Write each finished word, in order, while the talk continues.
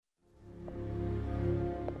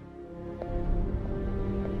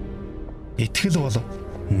Итгэл бол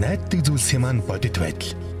найддаг зүйлсийн маань бодит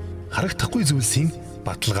байдал. Харагдахгүй зүйлсийн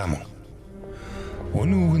баталгаа мөн.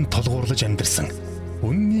 Үнэн үгэнд толгуурлаж амьдрсан,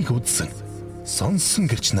 үннийг үзсэн, сонсон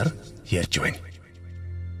гэрч нар ярьж байна.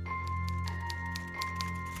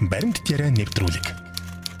 Баримт яриа нэвтрүүлэг.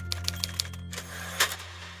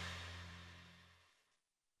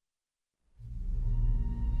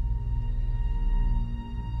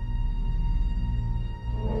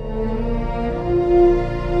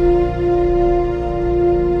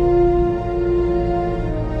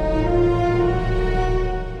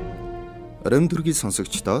 Өрөмдөргийн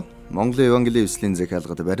сонсогчдоо Монголын Евангелийн эвслийн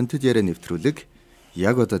захиалгат баримтат яриа нэвтрүүлэг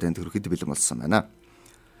яг одоо танд хүрэхэд бэлэн болсон байна.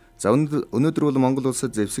 За өнөөдөр бол Монгол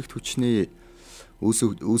улсад зэвсэгт хүчний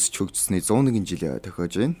үүсч хөгжсөний 101 жил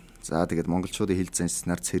тохиож байна. За тэгээд монголчуудын хил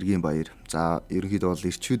занснаар цэргийн баяр. За ерөнхийдөө бол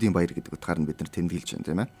эрчүүдийн баяр гэдэг утгаар нь бид нар тэмдэглэж байна,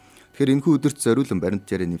 тийм ээ. Тэгэхээр энэхүү өдөрт зориулан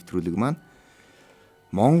баримтат яриа нэвтрүүлэг маань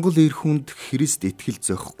Монгол Эр Хүнд Христитгэл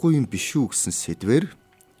зохихгүй юм биш үү гэсэн сэдвээр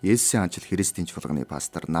Есүсийн Хаанчлал Христийн Чуулганы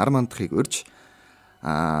пастор Д.Нармандахыг урьж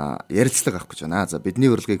ярилцлага авах гэж байна. За бидний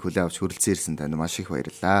урилгыг хүлээн авч хүрэлцэн ирсэн танд маш их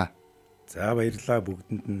баярлалаа. За баярлалаа,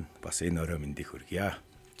 бүгдэнд нь бас энэ орой мэндийг хүргье.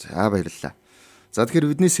 За баярлалаа. За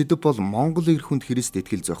тэгэхээр бидний сэдв бол Монгол Эр Хүнд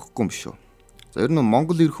Христитгэл зохихгүй юм шүү. За ер нь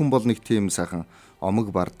Монгол Эр Хүн бол нэг тийм сайхан омог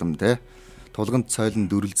бардам те. Тулганд цойлон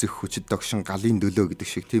дүрлзэх хүчит догшин галын дөлөө гэдэг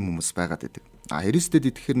шиг тийм хүмүүс байгаад байдаг.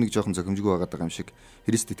 Христэд итгэхэр нэг жоохон зохимжгүй байгаад байгаа юм шиг,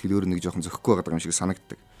 Христ итгэл өөр нэг жоохон зохихгүй байгаад байгаа юм шиг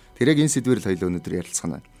санагддаг. Тэр яг энэ сэдвээр л хоёлаа өнөөдөр ярилцах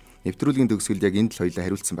нь. Нэвтрүүлгийн төгсгөлд яг энд л хоёлаа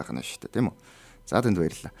хариулсан байх нь шүү дээ, тийм үү? За танд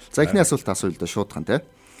баярлалаа. За эхний асуулт асууя л да шуудхан те.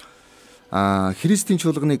 Христийн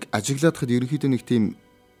чуулганыг ажиглаадахад ерөнхийдөө нэг тийм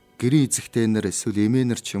гэрээ эзэгтэй нар эсвэл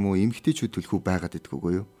эмээнэр ч юм уу эмгтээчүүд төлхөө байгаад идэх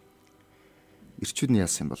үгүй юу? Ирчүүд нь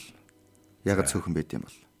яасан бол? Ягаад цөөхөн байд юм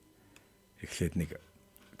бол? Эхлээд нэг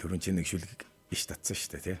төрүн чинь нэг шүлэг иш татсан шүү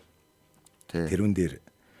дээ, тий. Тэрүүн дээр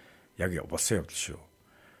яг болсон явдал шүү.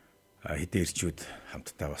 Хэдэн ирчүүд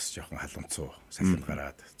хамтдаа бас жоохон халамцуу салхинд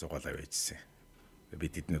гараад зугаалаа байжсэн.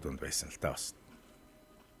 Бид эдний дунд байсан л та бас.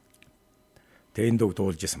 Тэнд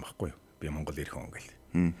дуулж исэн байхгүй юу? Би Монгол Эр Хүн гэл.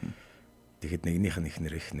 Тэгэхэд нэгнийх нь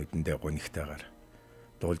ихнэр их нүдэндээ гонигтайгаар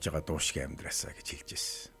дуулж байгаа дуушгийн амьдраасаа гэж хэлж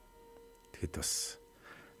ирсэн. Тэгэхэд бас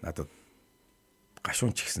надад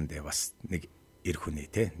гашуун ч гэсэндээ бас нэг эр хүний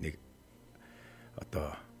те нэг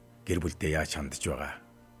одоо гэр бүлдээ яаж хандж байгаа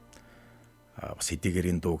бас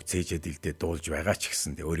хэдийгээр энэ дууг цээжэд илдээ дуулж байгаа ч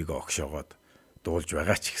гэсэндээ өөрийгөө огшоогоод дуулж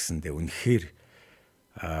байгаа ч гэсэндээ үнэхээр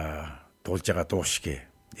дуулж байгаа дуу шигэ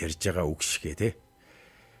ярьж байгаа үг шигэ те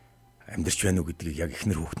амьдрч байна уу гэдгийг яг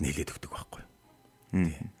ихнэр хүүхэд нь хэлээд өгдөг байхгүй.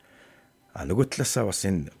 Нөгөө талаасаа бас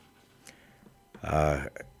энэ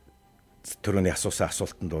түрүүний асуусан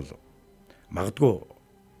асуултанд бол магадгүй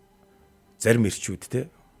зарим ирчүүд те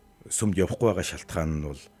сүмд явахгүй байгаа шалтгаан нь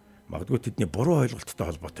бол магадгүй тэдний буруу ойлголттой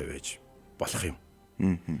холбоотой байж болох юм.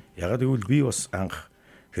 Ягаад гэвэл би бас анх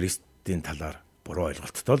Христийн талаар буруу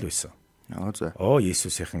ойлголттой л байсан.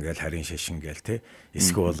 Есүсийнхэн гээл харин шашин гээл те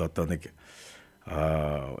эсвэл одоо нэг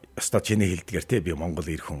өстой чиний хэлдгээр те би Монгол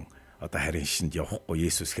Эр Хүн одоо харин шинд явахгүй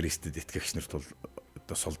Есүс Христэд итгэгч нарт бол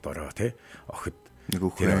одоо сул дорой те охид нэг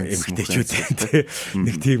эмгтээчүүд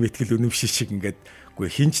нэг тийм итгэл үнэмшил шиг ингээд үгүй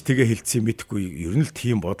хинч тэгээ хэлцсэн мэдхгүй ер нь л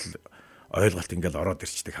тийм бодол ойлголт ингээд ороод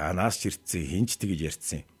ирчдэг. Хаанаас ч ирсэн хинч тэгэж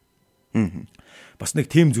ярьцсан. Бас нэг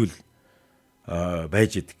тийм зүйл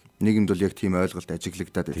байж идэг. Нийгэмд бол яг тийм ойлголт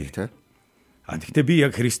ажиглагдаад байдаг те. Гэхдээ би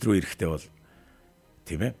яг Христ рүү ирэхдээ бол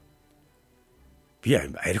тийм ээ. Би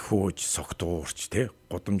архиуж, согтуурч те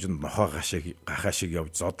гудамжинд нохоо гахаа шиг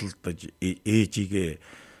явж зодолдож ээжигээ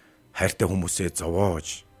хайртай хүмүүсээ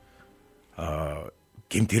зовоож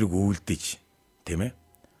гэмт хэрэг үйлдэж тийм ээ.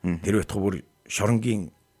 Тэр байтугай бүр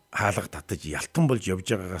шоронгийн хаалга татаж ялтан болж явж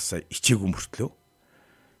байгаагаас ичээгүй мөртлөө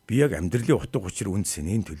би яг амьдралын утга учир үн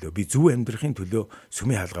цэнийн төлөө би зөв амьдрахын төлөө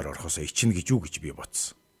сүмийн хаалгаар орохосоо ичнэ гэж юу гэж би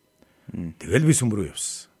бодсон. Тэгэл би сүм рүү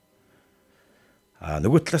явсан.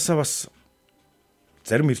 Нөгөө талаасаа бас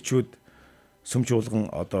зарим ирчүүд сүм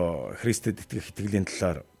чуулган одоо Христэд итгэх итгэлийн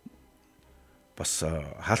талаар бас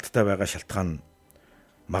хаалттай байгаа шалтгаан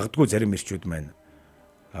магадгүй зарим ирчүүд маань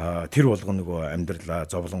тэр болгоно нөгөө амьдралаа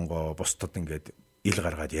зовлонгоо бусдад ингээд ил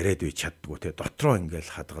гаргаад яриад үе чаддгүй те дотроо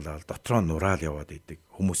ингээл хадгалаад дотроо нураал яваад идэг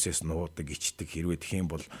хүмүүсээс нуудаг ичдэг хэрвээ тэх юм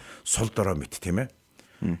бол сул дорой мэт тийм ээ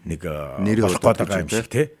нэг болоход байгаа юм шиг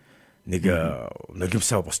те нэг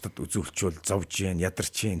нулимсаа бусдад үзүүлчүүл зовж гин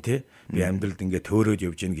ядарч гин те би амьдралд ингээд төөрөөд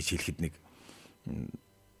явж гин гэж хэлэхэд нэг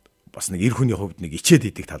бас нэг эр хүний хувьд нэг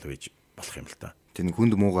ичээд идэг тал байж болох юм л та. Тэг нэг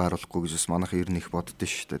хүнд муугаа харуулахгүй гэж бас манайх ер нь их боддоо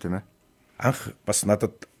шүү дээ тийм ээ. Анх бас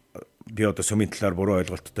надад би одоо сүмийн талаар буруу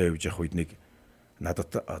ойлголттой явж явах үед нэг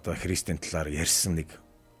надад одоо Христийн талаар ярьсан нэг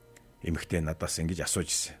эмэгтэй надаас ингэж асууж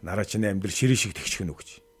ирсэн. Нараа чиний амьдрал ширээ шиг тэгчих нь үү гэж.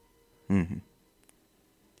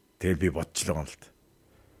 Тэгэл би бодчихлоо юм л да.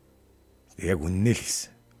 Яг үннээ л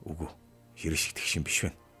хэлсэн. Үгүй. Ширээ шиг тэгшин биш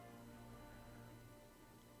байна.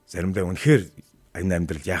 Заримдаа үнэхээр энэ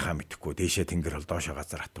амьдрал яхаа мэдэхгүй дээшээ тэнгэр хол доошоо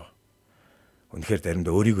газар хатуу. Үнэхээр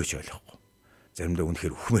заримдаа өөрийгөө ч ойлгохгүй. Заримдаа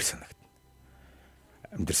үнэхээр үхмээр санагдана.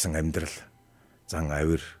 Амьдрсан амьдрал, зан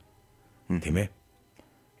авир, тийм ээ.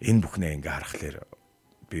 Энэ бүхнээ ингээ харахаар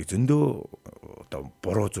би зөндөө одоо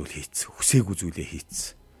буруу зүйл хийц, хүсээгүй зүйлээ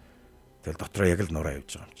хийц. Тэгэл дотроо яг л нураа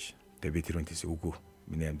явж байгаа юм чи. Тэгээ би тэр үнтэйс үгүй.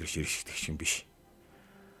 Миний амьдрал ширхэгдэх шиг биш.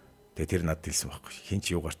 Тэгээ тэр надад хэлсэн байхгүй. Хин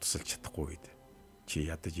ч юугаар тусалж чадахгүй гэдэг. Чи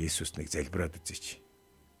ядаж Есүс нэг залбираад үзээч.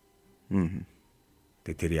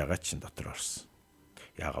 Тэгээ тэр ягаад чин дотор орсон.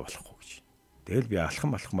 Яага болохгүй гэж. Тэгэл би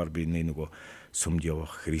алхамаар би нөгөө сүмд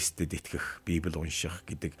явах, Христэд итгэх, Библийг унших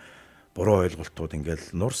гэдэг буруу ойлголтууд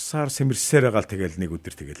ингээл нурсаар сэмэрсээр байгаа л тэгэл нэг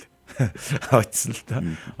өдөр тэгэл очсон л та.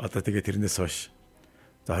 Одоо тэгээ тэрнээс хойш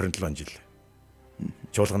за 27 жил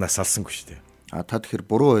чуулганаас салсангүй шүү дээ. Та тэгэхээр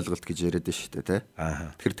буруу ойлголт гэж яриад байна шүү дээ, тэ?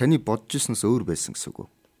 Тэгэхээр таны бодож ирснээс өөр байсан гэсэн үг үү?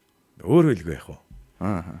 Өөр байлгүй яах вэ?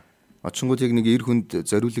 Очингууд яг нэг эр хүнд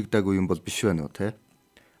зориулагдаагүй юм бол биш байна уу, тэ?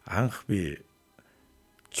 Анх би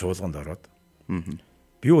чуулганд ороод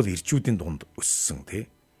би бол ирчүүдийн дунд өссөн, тэ?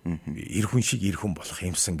 Эр хүн шиг эр хүн болох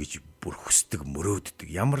юмсан гэж бүр хүсдэг, мөрөөддөг.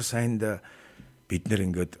 Ямар сайнд бид нэр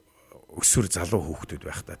ингээд өсвөр залуу хүүхдүүд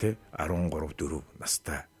байх та, тэ? 13, 4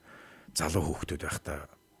 настай залуу хүүхдүүд байх та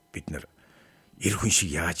бид нар эр хүн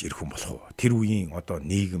шиг яаж эр хүн болох вэ? Тэр үеийн одоо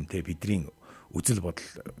нийгэм, тэ, бидний үзэл бодол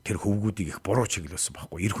тэр хөвгүүдийг их буруу чиглүүлсэн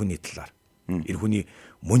байхгүй эр хүний талаар. Эр хүний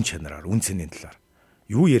мөн чанараар, үн цэнийн талаар.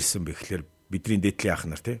 Юу ярьсан бэ гэхээр бидний дээдлийн ах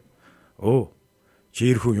нар, тэ? Чи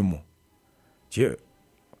эр хүн юм уу? Чи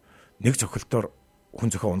нэг цохилтоор хүн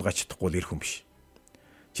зохио унгааж чадахгүй л эр хүн биш.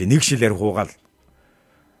 Чи нэг шилээр хуугаал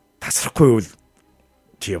тасрахгүй бол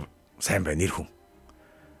чи сайн байна эр хүн.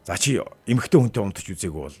 За чи эмэгтэй хүнтэй унтаж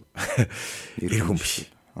үзээгүй бол эр хүн биш.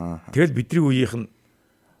 Тэгэл бидний үеийнх нь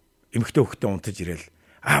эмэгтэй хөхтэй унтаж ирээл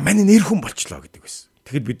мань нэр хүн болчлоо гэдэг байсан.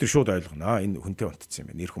 Тэгэхэд бид нар шууд ойлгоно. Энэ хүнтэй унтцсан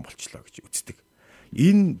юм байна. Нэр хүн болчлоо гэж үздэг.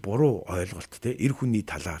 Энэ буруу ойлголт те эр хүний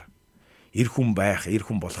талаар эр хүн байх, эр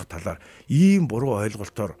хүн болох талаар ийм буруу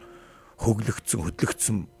ойлголтоор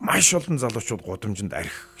хөдлөгдсөн маш олон залуучууд гудамжинд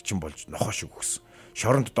архичин болж нохоо шиг өгсөн.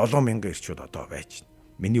 Шоронд 7000 ирчүүд одоо байж байна.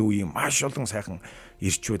 Миний үеийн маш олон сайхан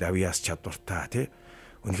ирчүүд авьяас чадвартай тий.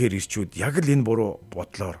 Үнэхээр ирчүүд яг л энэ буруу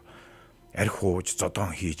бодлоор арх ууж,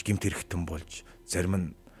 зодон хийж, гэмт хэрэгтэн болж, зарим нь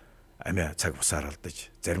амиа цаг бусаар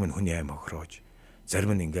алдаж, зарим нь хүний амь охироож,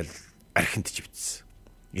 зарим нь ингээл архинд живдсэн.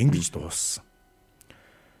 Ингэж дууссан.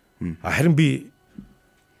 Харин би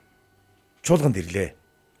чуулганд ирлээ.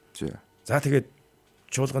 За тэгээд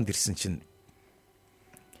чуулганд ирсэн чинь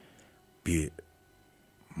би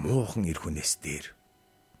муухан эр хүнээс дээр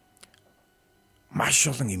маш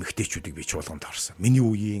олон эмэгтэйчүүдийг би чуулганд харсан. Миний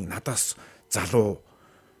үеийн надаас залуу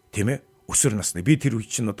тийм ээ өсвөр насны би тэр үе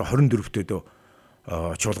чинь одоо 24-т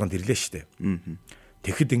чуулганд ирлээ штэ.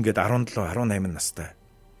 Тэгэхэд ингээд 17, 18 настай,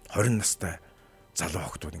 20 настай залуу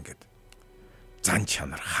охтууд ингээд зан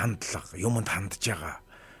чанар, хандлага, юмд хандж байгаа.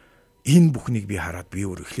 Энэ бүхнийг би хараад би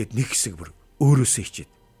өөр эхлээд нэг хэсэг бүр өөрөөсөө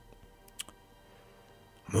хичээд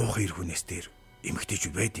муухай эр хүнээс дээр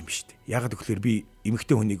эмэгтэйчүүд байд юм биш үү? Яг тэгэхээр би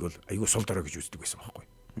эмэгтэй хүнийг бол айгүй сул дорой гэж үздэг байсан байхгүй.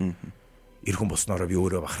 Эр хүн болсноороо би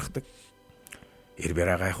өөрөө бахархдаг. Эр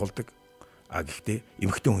бяраа гайхуулдаг. Гэхдээ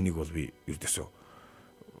эмэгтэй хүнийг бол би ердөөсөө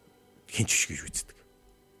хинч биш гэж үздэг.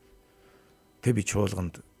 Тэг би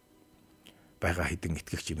чуулганд байгаа хэдэн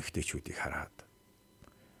итгэгч эмэгтэйчүүдийг хараад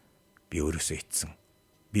би өөрөөсөө итсэн.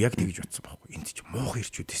 Би яг тэгж бодсон байхгүй. Энд ч муухай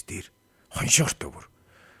ирчүүдээс дээр хоншоортой бүр.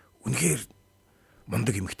 Үнэхээр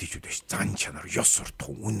мундаг эмэгтэйчүүд байж зан чанар, ёс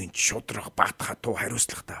суртахуун, үнэн, шудраг, баатхатуу,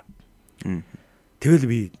 хариуцлагатай. Тэгэл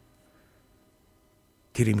би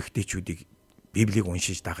тэр эмэгтэйчүүдийг Библийг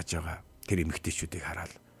уншиж дагаж байгаа тэр эмэгтэйчүүдийг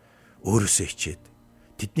хараад өөрөөсөө хичээд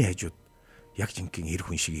тэдний хажууд яг жинхэнэ эр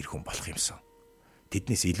хүн шиг эр хүн болох юмсан.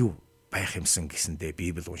 Тэднээс илүү байх юмсан гэсэндээ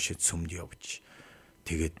Библи уншиж сүмд явж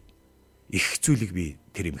тэгээд их зүйлийг би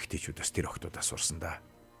тэр эмэгтэйчүүдээс тэр охтуудаас сурсан да.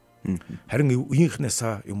 Харин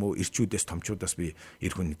үеийнхнээсаа юм уу ирчүүдээс томчуудаас би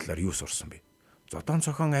эр хүний талаар юу сурсан бэ? Зодон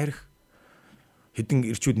цохон арх хэдэн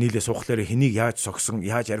ирчүүд нийлээ суухлаараа хэнийг яаж согсон,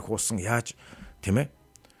 яаж архиулсан, яаж тийм ээ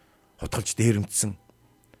хутгалж дээрэмдсэн,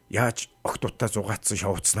 яаж охтуудаа зугаацсан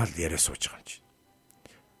шовцснаа л яриа сууж байгаа юм чи.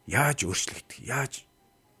 Яаж өөрчлөгдөх, яаж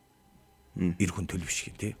эр хүн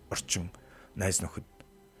төлөвшөх юм те орчин найз нөхөд.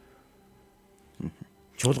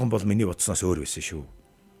 Чуулган бол миний бодсноос өөр байсан шүү.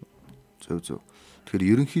 Зөв.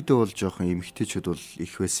 Тэгэхээр ерөнхийдөө бол жоохон эмэгтэйчүүд бол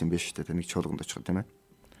их байсан юм байна шүү дээ. Тэнийг чуулганд очих тийм ээ.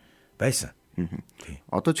 Байсан.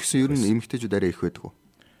 Одоо ч гэсэн ер нь эмэгтэйчүүд арай их байдаг уу?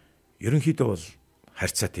 Ерөнхийдөө бол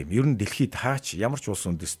харьцаа тийм. Ер нь дэлхийд хаач ямар ч улс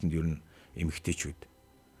үндэстэнд ер нь эмэгтэйчүүд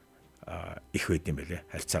их байд юм байлээ.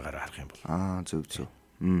 Харьцаагаар харах юм бол. Зөв.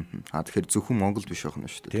 Тэгэхээр зөвхөн Монголд биш байх нь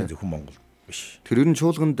шүү дээ. Тийм зөвхөн Монгол биш. Тэр ер нь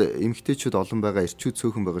чуулганд эмэгтэйчүүд олон байгаа, эрчүүд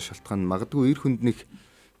цөөхөн байгаа шалтгаан магадгүй эр хүнднийх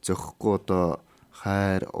зохихгүй одоо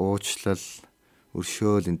хайр, уучлал,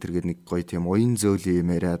 өршөөл энэ төр нэг гоё тийм уян зөөлөн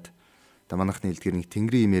юм яриад манайхны хэлдгээр нэг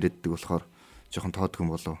тэнгэрийн юм яриаддаг болохоор жоохон тоодох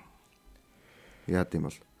юм болов. Яад юм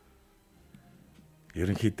бол.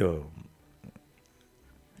 Ерөнхийдөө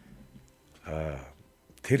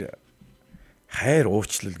тэр хайр,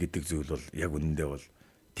 уучлал гэдэг зүйл бол яг үнэндээ бол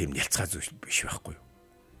тийм нялцгай зүйл биш байхгүй юу?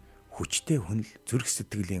 Хүчтэй хүнл, зүрх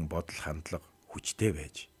сэтгэлийн бодол, хандлага хүчтэй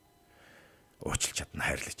байж уучлж чадна,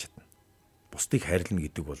 хайрлаж чадна. Бусдыг хайрлна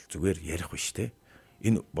гэдэг бол зүгээр ярих биш те.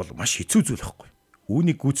 Энэ бол маш хэцүү зүйл байхгүй.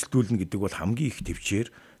 Үүнийг гүйцэлдүүлнэ гэдэг бол хамгийн их төвчээр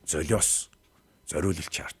золиос зориулж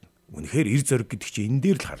шаардна. Үнэхээр эр зориг гэдэг чинь энэ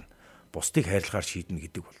дээр л харна. Бусдыг хайрлахаар шийднэ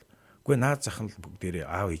гэдэг бол. Үгүй наад захын бүгдээрээ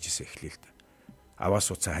аав ээжээсээ эхлэе л да. Аваас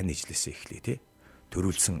уцаа хань ижлээсээ эхлэе те.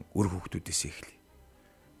 Төрүүлсэн үр хүүхдүүдээс эхлэе.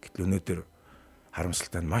 Гэтэл өнөөдөр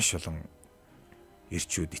харамсалтай нь маш олон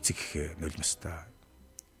эрчүүд эцэг эхээ нулимстай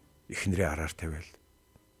эхнэрээ араар тавиал.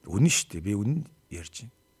 Үнэн шүү дээ. Би үнэн ярьж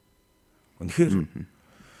байна. Үнэхээр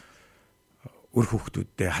үр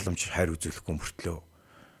хүүхдүүдтэй халамж хайр үзүүлэхгүй мөртлөө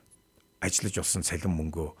ажиллаж олсон цалин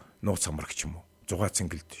мөнгөө нууц хамрагч юм уу? Зугаа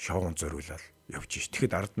цэнгэлд шоуун зориулаад явж ш.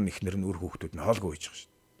 Тэгэхэд ард нь эхнэр нь үр хүүхдүүд нь хоолгүй байж байгаа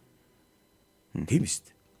шүү. Тийм шүү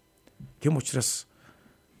дээ. Тийм учраас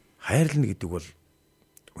хайрлна гэдэг бол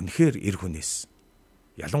үнэхээр эр хүнээс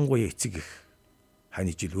ялангуяа эцэг их хань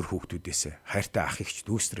ижил үр хүүхдүүдээс хайртай ах эгч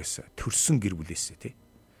дүүсрээс төрсөн гэр бүлээс тий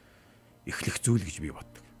эхлэх зүйл гэж би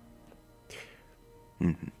боддог.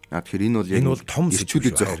 Тэгэхээр энэ бол том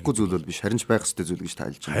эрчүүдийг зохихгүй зүйл бол биш, харин ч байх ёстой зүйл гэж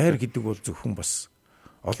тайлж байна. Хайр гэдэг бол зөвхөн бас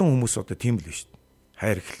олон хүмүүс одоо тийм л биш.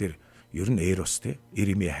 Хайр гэхэлэр ер нь эрос тий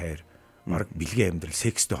эрэмээ хайр, баг бэлгийн амьдрал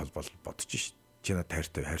секстэй холбоол бодож ш. Чи надад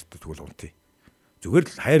хайртай тэгвэл унтъя. Зүгээр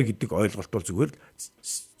л хайр гэдэг ойлголт бол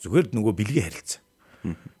зүгээр л нөгөө бэлгийн харилцаа.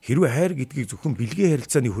 Хэрвээ хайр гэдгийг зөвхөн бэлгийн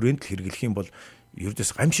харилцааны хүрээнд л хэрэглэх юм бол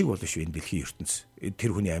ердөөс гамшиг болно шүү энэ дэлхийн ертөнц.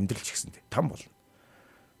 Тэр хүний амьдрал ч гэсэн там болно.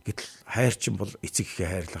 Гэтэл хайр чинь бол эцэг эхээ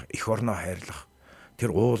хайрлах, эх орноо хайрлах, тэр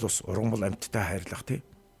уул ус ургамал амьттай хайрлах тий.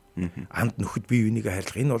 Анд нөхөд бие биенийг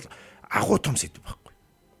хайрлах энэ бол агуу том сэдв байхгүй.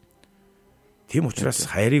 Тийм учраас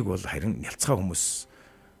хайрыг бол харин нялцгай хүмүүс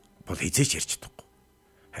бол хизээч ярьж чадахгүй.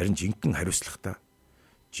 Харин жинхэнэ хариуцлагатай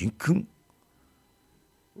жинхэнэ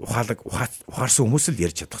ухаарсан хүмүүс л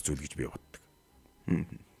ярьж чадах зүйл гэж би боддог.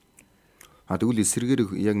 Тэгвэл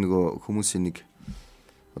эсрэгээр яг нөгөө хүмүүсийн нэг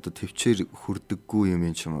одоо төвчээр хүрдэггүй юм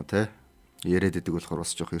ч юм уу те яриад байдаг болохоор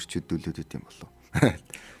бас жоох эрчүүдүүлээд байт юм болов.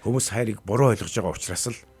 Хүмүүс хайрыг буруу ойлгож байгаа учраас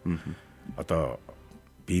л одоо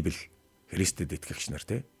Библи Христэд итгэгч нар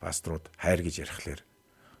те пасторууд хайр гэж ярихлаар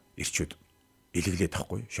эрчүүд илэглээд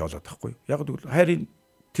тахгүй, шоолоод тахгүй. Яг гэвэл хайрын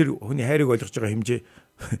тэр хүний хайрыг ойлгож байгаа хэмжээ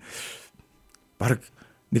баг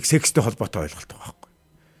нэг секстэй холбоотой ойлголт байгаа байхгүй.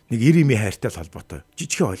 Нэг эрэмээ хайртай холбоотой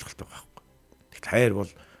жижигхэн ойлголт байгаа байхгүй. Тэгтэл хайр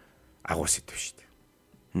бол агуу сэдв шүү дээ.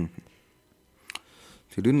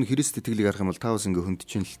 Тэр энэ Христ итгэлийг харах юм бол таавс ингээ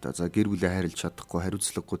хөндчин л та. За гэр бүлээ хайрлаж чадахгүй,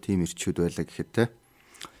 хариуцлагагүй тийм эрчүүд байлаа гэхэд те.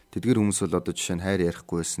 Тэдгэр хүмүүс бол одоо жишээ нь хайр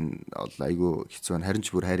ярихгүй байсан айгүй хэцүү байна. Харин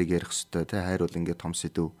ч бүр хайрыг ярих хэрэгтэй те. Хайр бол ингээ том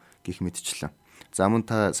сэдв гих мэдчихлээ. За мөн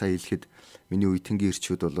та сая хэлэхэд миний үеийнгийн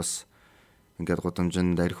эрчүүд бол бас ингээд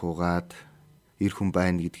гудамжинд арх угаад эр хүн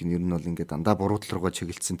байна гэдг нь ер нь бол ингээд дандаа буруу тал руугаа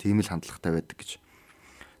чиглэлсэн тийм л хандлагатай байдаг гэж.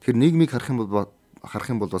 Тэгэхээр нийгмийг харах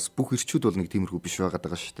юм бол бас бүх эрчүүд бол нэг тиймэрхүү биш байгаад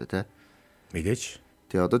байгаа шүү дээ, тэ. Мэдээж.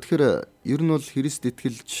 Тэгээ одоо тэгэхээр ер нь бол Христ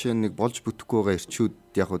итгэл жишээ нэг болж бүтэхгүй байгаа эрчүүд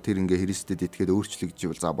яг хөө тэр ингээ Христэд итгээд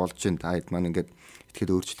өөрчлөгдөж за болж гин та хэд маань ингээд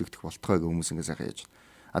итгээд өөрчлөгдөх болтгой гэх хүмүүс ингээ сайхан яаж.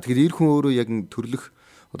 Тэгэхээр эр хүн өөрөө яг төрлөх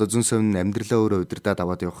одоо зүн совин амьдралаа өөрөө удирдаад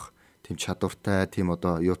аваад явах тийм чадвартай, тийм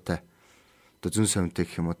одоо юутай одоо зүн совинтай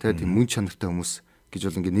гэх юм уу те тийм мөн чанартай хүмүүс гэж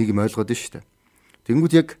бол ингээ нийгэм ойлгоод байна шүү дээ.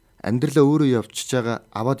 Тэнгүүд яг амьдралаа өөрөө явчихж байгаа,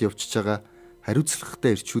 аваад явчихж байгаа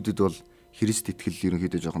хариуцлагатай эрчүүдэд бол Христ итгэл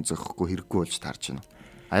ерөнхийдөө жоохон зохихгүй хэрэггүй болж таарч байна.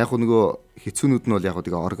 А яг нөгөө хэцүүнүүд нь бол яг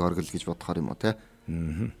тэгээ оргил гэж бодохоор юм уу те.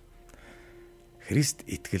 Христ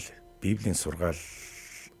итгэл Библийн сургаал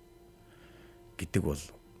гэдэг бол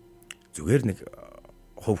зүгээр нэг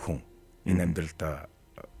хувь хүн энэ амьдралдаа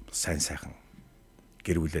сайн сайхан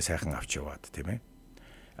гэр бүлээ сайхан авч яваад тийм ээ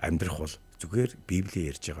амьдрах бол зүгээр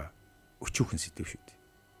Библийг ярьж байгаа өчүүхэн сэдв шүү дээ.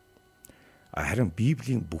 Харин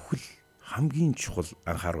Библийн бүхэл хамгийн чухал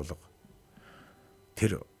анхааруулга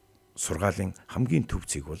тэр сургаалын хамгийн төв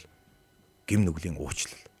зэг бол гим нүглийн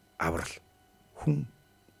уучлал, аврал, хүн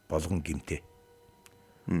болгон гимтэй.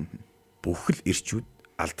 бүх л ирчүүд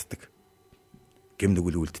алддаг. Гэм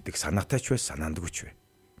нүгэл үлддэг, санаатай ч бай, санаандаггүй ч бай.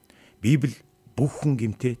 Библи бүх хүн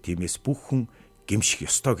гэмтэй, тиймээс бүх хүн гэмших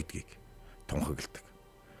ёстой гэдгийг тунхагладаг.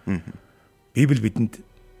 Библи бидэнд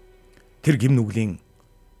тэр гэм нүглийн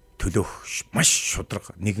төлөөх маш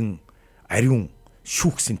шударга нэгэн ариун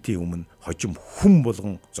шүүхсэнтийн өмнө хожим хүн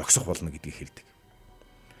болгон зогсох болно гэдгийг хэлдэг.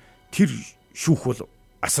 Тэр шүүх бол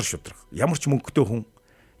асар шударга. Ямар ч мөнгөтэй хүн,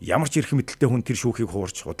 ямар ч эрх мэдэлтэй хүн тэр шүүхийг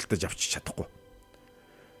хуурч худалдаж авчиж чадахгүй.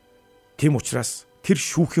 Тийм учраас тэр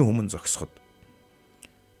шүүхийн өмнө зогсоход,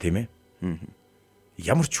 тийм ээ?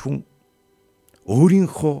 Ямар ч хүн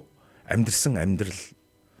өөрийнхөө амьдрсан амьдрал,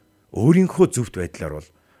 өөрийнхөө зөвхт байдлаар бол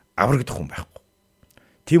аврагдах хүн байхгүй.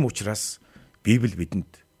 Тийм учраас Библи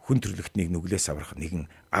бидэнд хүн төрлөختнийг нүглээс аврах нэгэн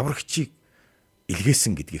аврагчийг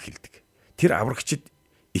илгээсэн гэдгийг хэлдэг. Тэр аврагчид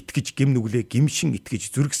итгэж гэм нүглээ гимшин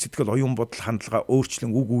итгэж зүрх сэтгэл оюун бодол хандлага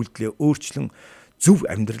өөрчлөн үг үйлдэлээ өөрчлөн зөв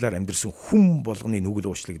амьдралаар амьдрсан хүн болгоны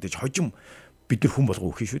нүгэл уучлагдаж хожим бид нар хүн болго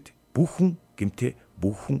өгөх шүү дээ. Бүх хүн гэмтээ,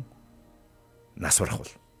 бүх хүн нас барах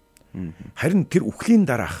бол. Харин тэр үхлийн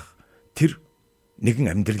дараах тэр нэгэн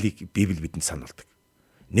амьдралыг Библи бидэнд сануулдаг.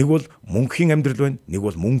 Нэг бол мөнхийн амьдрал байна, нэг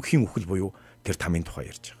бол мөнхийн үхэл буюу тэр тамийн тухай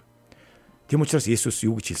ярьж байгаа. Тийм учраас Есүс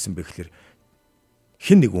юу гэж хэлсэн бэ гэхээр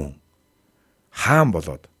хэн нэгэн хаан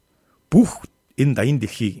болоод бүх энэ даян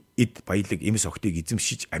дэлхийг эд баялаг эмс охтыг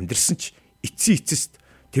эзэмшиж амьдрсан ч эцсийн эцэст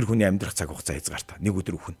тэр хүний амьдрах цаг хугацаа хязгаартай. Нэг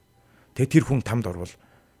өдөр үхнэ. Тэгээ тэр хүн тамд орвол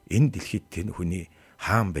энэ дэлхийд тэр хүний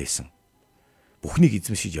хаан байсан бүхнийг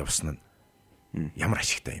эзэмшиж явсан нь ямар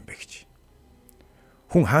ашигтай юм бэ гэж.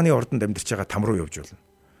 Хүн хааны ордонд амьдарч байгаа там руу явж болно.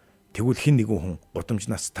 Тэгвэл хэн нэгэн хүн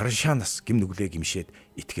гудамжнаас тараншаанаас гэм нүглээ гимшээд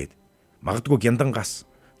итгээд магадгүй гяндангаас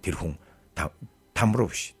тэр хүн там руу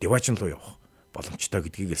биш деважин руу явах боломжтой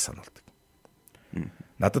гэдгийг л сануулдаг.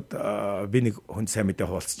 Надад би нэг хүн сайн мэдээ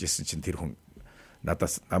хуваалцаж ирсэн чинь тэр хүн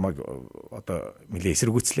надаас намайг одоо нэлээ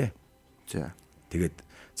эсэргүүцлээ. За. Тэгээд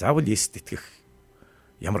заавал Есүст итгэх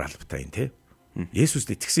ямар албатай юм те? Есүст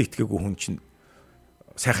итгэсэн итгээгүй хүн чинь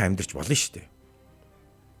сайхан амьдарч болно шүү дээ.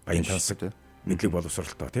 Баян тансаг мэдлэг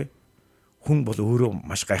боловсралтай те? Хүн бол өөрөө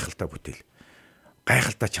маш гайхалтай бүтээл.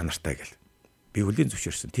 Гайхалтай чанартай гэл. Би хүлийн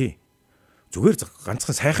зөвшөөрсөн тий. Зүгээр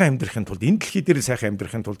ганцхан сайхан амьдрахын тулд энэ дэлхий дээр сайхан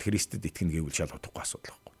амьдрахын тулд Христэд итгэнэ гэвэл шал утгагүй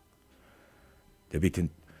асуудал байхгүй. Тэгээ би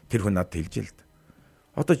тэр хүн надад хэлж л.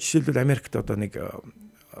 Одоо жишээлбэл Америкт одоо нэг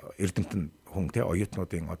эрдэмтэн хүн те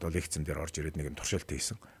оюутнуудын одоо лекцэн дээр орж ирээд нэгэн туршилт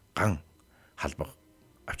хийсэн. Ган халбаг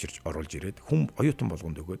авчирч оруулж ирээд хүн оюутан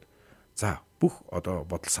болгонд өгөөд за бүх одоо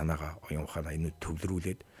бодол санаагаа оюун ухаанаа энэ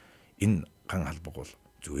төвлөрүүлээд энэ ган халбаг бол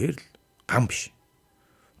зүгээр л ган биш.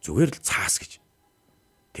 Зүгээр л цаас гэж.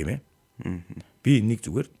 Тийм ээ? Би нэг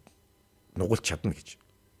зүгээр нугалж чадна гэж.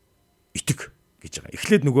 Итг гэж байгаа.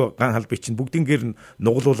 Эхлээд нөгөө ган халбыг чинь бүгдингээр нь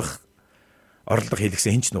нугалуулах орлого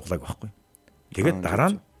хийлгсэн хинч нуглааг байхгүй. Тэгээд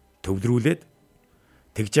дараа нь төвлөрүүлээд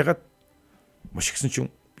тэгж ягаад мушигсан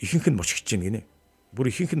чинь ихэнх нь мушигч чинь гинэ. Бүр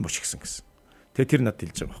ихэнх нь мушигсан гэсэн. Тэгээ тэр надад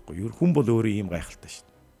хэлж байгаа байхгүй. Хүн бол өөрөө ийм гайхалтай шүү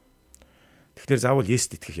дээ. Тэгэхээр заавал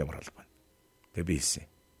Есүст итгэх ямар алба. Тэгээ би хэлсэн.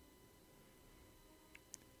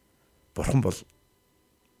 Бурхан бол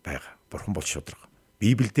байгаа. Бурхан бол шударга.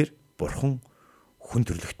 Библиэлд Бурхан хүн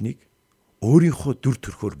төрлөختнийг өөрийнхөө дүр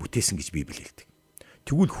төрхөөр бүтээсэн гэж Библи хэлдэг.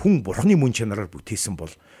 Тэгвэл хүн Бурханы мөн чанараар бүтээсэн бол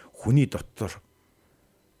хүний дотор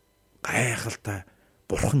гайхалтай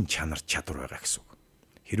Бурхан чанар чадвар байгаа гэсэн үг.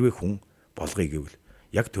 Хэрвээ хүн болгоё гэвэл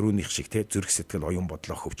яг түрүүнийх шиг те зүрх сэтгэл оюун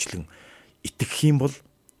бодлоо хөвчлэн итгэх юм бол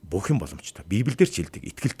бүх юм боломжтой. Библиэлд ч хэлдэг.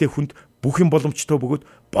 Итгэлтэй хүнд бүх юм боломжтой бөгөөд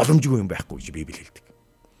боломжгүй юм байхгүй гэж Библи хэлдэг.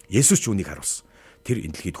 Есүс ч үнийг харуулсан. Тэр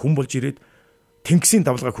энэ дэлхийд хүн болж ирээд тэнгисийн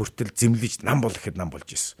давлгааг хүртэл зэмлэж нам бол гэхэд нам болж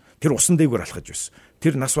ирсэн. Тэр усан дээгүүр алхаж байсан.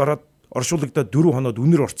 Тэр нас бараад оршуулгадаа 4 хоноод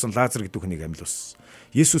үнэр орцсон Лазар гэдэг хүнийг амьлуулсан.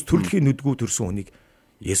 Есүс төрөлхийн нүдгүү төрсөн хүнийг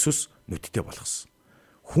Есүс нүдтэй болгосон.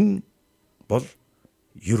 Хүн бол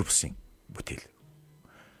ер бусын бүтээл.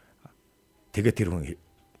 Тэгээ тэр хүн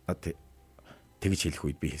тэгж хэлэх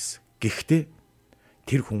үед би хэлсэн. Гэхдээ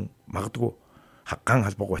тэр хүн магадгүй ган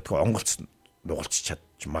халбаг байтгаа онголц нугалч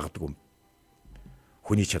чадж магадгүй.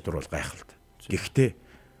 Хүний чадвар бол гайхалтай. Гэхдээ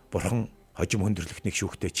Бурхан хожим хөндөрлөхнийг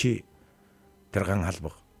шүүхтэй чи тэр ган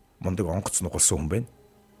халбаг мундаг онгоц нугалсан хүн байна.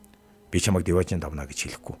 Би чамайг деважин давна гэж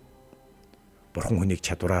хэлэхгүй. Бурхан хүнийг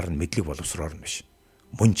чадвараар нь мэдлэг боловсроор нь биш.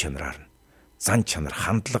 Мөн чанараар нь зан чанар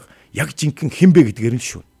хандлага яг жинхэнэ хинбэ гэдгээр нь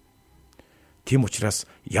шүү. Тийм учраас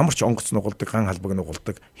ямар ч онгоц нугалдаг ган халбаг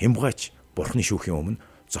нугалдаг хямгайч Бурханы шүүхийн өмнө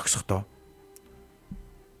зогсохдоо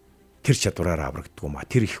тэр чадвараар аврагддаг юм а.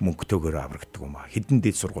 Тэр их мөнгөтэйгээр аврагддаг юм а. Хэдэн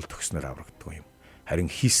дэд сургууль төгснөр аврагддаг юм. Харин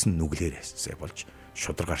хийсэн нүглээрээсээ болж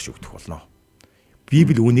шударгаар шүгдэх болно.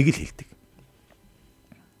 Библи үнийг л хэлдэг.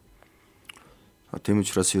 Тийм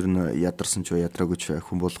учраас ер нь ядарсан ч ядраагүй ч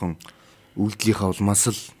хүн болгон үйлдэлийнхаа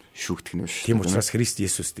улмаас л шүүгдэх нь шүү. Тийм учраас Христ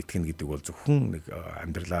Есүст итгэнэ гэдэг бол зөвхөн нэг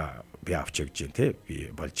амьдралаа би авч явж гин те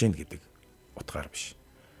би болж гин гэдэг утгаар биш.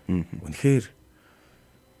 Үнэхээр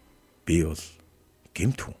би бол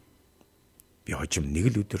гэмт хүн. Би хожим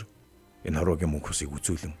нэг л өдөр энэ хорвогийн мөнх усыг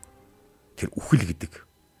үзүүлэн тэр үхэл гэдэг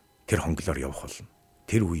тэр хонглоор явах болно.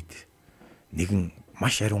 Тэр үед нэгэн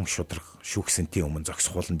маш ариун шудраг шүүгсэнтийн өмнө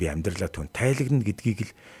зогсохол нь би амьдралаа түн тайлагна гэдгийг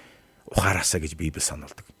л ухаараасаа гэж Библи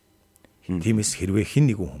сануулдаг. Тиймээс хэрвээ хэн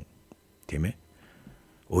нэгэн хүн тийм ээ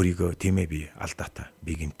өөрийгөө тийм ээ би алдаатай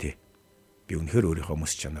би гэмтэй би үнэхээр өөрийнхөө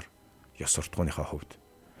мэс чанар ёс суртахууныхаа хувьд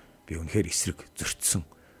би үнэхээр эсрэг зөрчсөн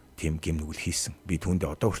тийм гэм нүгэл хийсэн би түүндээ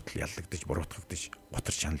одоо хүртэл яллагдаж буруутгагдаж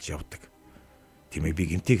готор чаналж явдаг тийм ээ би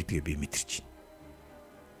гэмтэй гэдгээ би мэдэрч байна.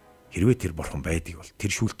 Хэрвээ тэр бурхан байдгийг бол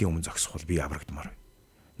тэр шүүлтийн өмнө зогсохол би аврагдмаар байна.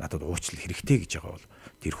 Надад уучлал хэрэгтэй гэж байгаа бол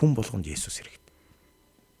тэр хүн болгонд Есүс хэрэгтэй.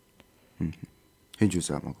 Хинж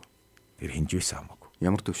үсэ хамаагүй. Тэр хинж үсэ хамаагүй.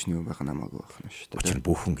 Ямар төвшний юм байх нь хамаагүй байна шүү дээ. Учир нь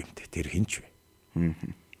бүхэн гэмтэй. Тэр хинж вэ.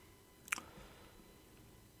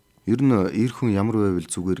 Ер нь эр хүн ямар байвал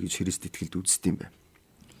зүгээр гэж Христ итгэлд үздэг юм бэ?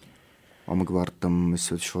 Омог бардам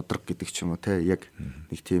эсвэл шудраг гэдэг ч юм уу те яг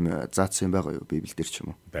нэг тийм заасан юм байгаа юу Библиэлд ч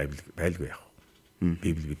юм уу? Байлгүй яах.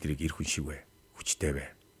 Библи биднийг эр хүн шиг бай, хүчтэй бай,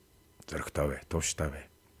 зоригтой бай, тууштай бай,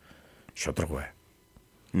 шудраг бай,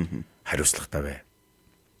 хариуцлагатай бай.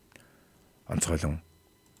 Онцгойлон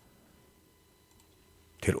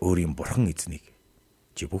тэр өөрийн бурхан эзнийг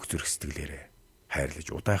чи бүх зүрх сэтгэлээрээ хайрлаж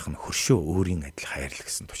удаах нь хөршөө өөрийн адил хайрлах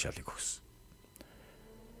гэсэн тушаалыг өгсөн.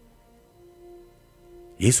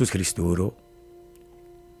 Есүс Христ өөрөө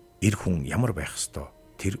эр хүн ямар байх ёстой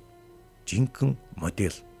тэр жинхэнэ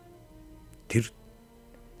модель тэр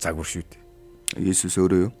загвар шүү дээ. Есүс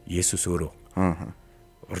өөрөө юу? Есүс өөрөө.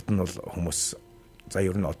 Урд нь бол хүмүүс за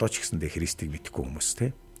ер нь одоо ч гэсэндээ Христийг мэдхгүй хүмүүс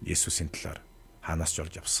те Есүсийн талаар хаанаас ч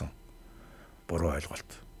олж авсан буруу ойлголт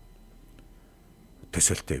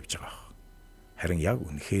төсөөлтөй явж байгаа. Харин яг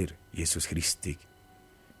үнэхээр Есүс Христийг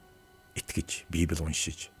итгэж Библи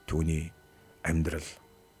уншиж түүний амьдрал,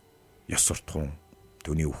 ёс суртахуун,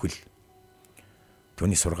 түүний үхэл,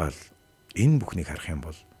 түүний сургаал энэ бүхнийг харах юм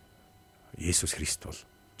бол Есүс Христ бол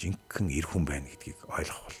жинхэнэ эр хүн байна гэдгийг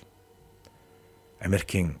ойлгох бол.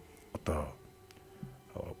 Америкийн одоо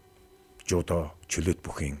жудо чөлөөт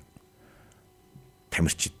бүхийн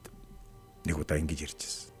тамирчид нэг удаа ингэж ярьж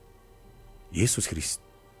байсан. Есүс Христ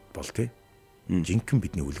бол тэ жинхэнэ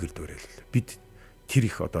бидний үлгэр дуурайл. Бид тэр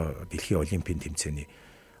их одоо дэлхийн олимпийн тэмцээний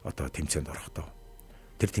одоо тэмцээнд орохдоо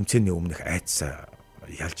тэр тэмцээний өмнөх айдсаа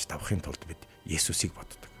ялж тавахын тулд бид Есүсийг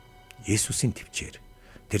боддог. Есүсийн төвчээр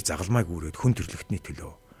тэр загалмайг үүрээд хүн төрлөختний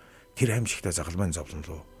төлөө тэр аимшигтай загалмайн зовлон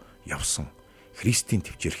руу явсан Христийн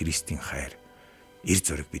төвчээр Христийн хайр эр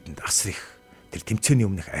зориг бидэнд асар их тэр тэмцээний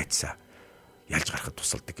өмнөх айдсаа ялж гарахад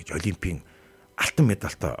тусалдаг гэж олимпийн алтан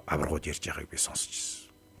медальтай аваргууд ярьж байгааг би сонсч ирсэн.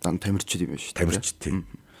 Дан тамирчид юм биш. Тамирчид тийм.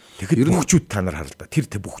 Тэгэхээр бөхчүүд та нар харал да. Тэр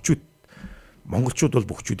бөхчүүд монголчууд бол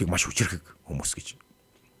бөхчүүдийг маш хүчрэх хүмүүс гэж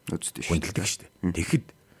үздэг шүү. Хүндэлдэг шүү дээ. Тэгэхэд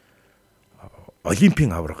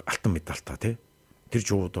олимпийн аварга алтан медальтай тий. Тэр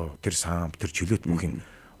жуудо, тэр самб, тэр чөлөөт бүхийн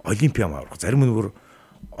олимпийн аварга зарим нь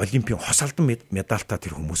олимпийн хос алтан медальтай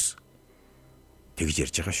тэр хүмүүс тэгж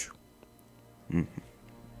ярьж байгаа шүү.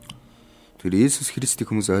 Тэр Есүс Христийг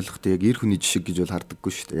хүмүүс ойлгохдоо яг эр хүний жишг гэж бол хардаггүй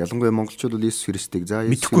шүү дээ. Ялангуяа монголчууд бол Есүс Христийг за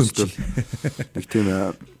Есүс Христ бол нэг тийм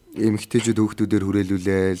эмэгтэйчүүд хүүхдүүдээр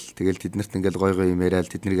хүрээлүүлээл тэгэл тэднэрт ингээл гой гой юм яриад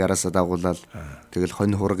тэднийг араасаа дагуулаад тэгэл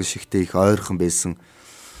хонь хураг шигтэй их ойрхон байсан.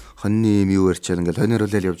 Хоньны юм юу ярьчаал ингээл хоньор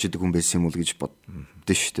үлээл явж идэг хүн байсан юм уу гэж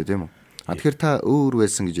боддөө шүү дээ тийм үү. Тэгэхээр та өөр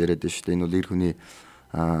байсан гэж яриад байна шүү дээ. Энэ бол эр хүний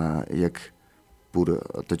яг бүр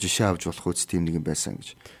одоо жишээ авч болох үс тийм нэг юм байсан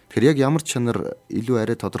гэж. Тэгэхээр яг ямар чанар илүү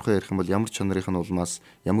арай тодорхой ярих юм бол ямар чанарын нь улмаас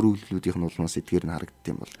ямар үйлдэлүүдийн нь улмаас эдгээр нь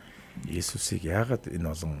харагддаг юм бол Есүсийг яагаад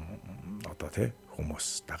энэ олон одоо тий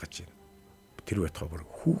хүмүүс дагаж байна. Тэр байтугай бүр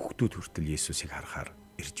хүүхдүүд хүртэл Есүсийг харахаар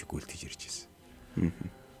ирж гүйлтэж ирж байсан.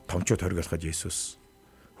 Томчууд хоригдоход Есүс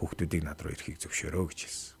хүүхдүүдийг над руу ирэхийг зөвшөөрөө гэж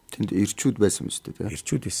хэлсэн. Тэнд ирчүүд байсан юм шүү дээ тий.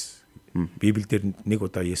 Ирчүүд байсан. Библиэлд нэг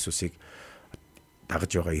удаа Есүсийг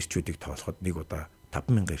дагаж байгаа ирчүүдийг тоолоход нэг удаа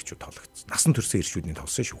 5,000 ирчүүд тоологдсон. Насан турсан ирчүүдийн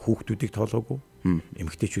тоолсон шүү. Хүүхдүүдийг тоолоогүй,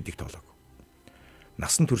 эмэгтэйчүүдийг тоолоогүй.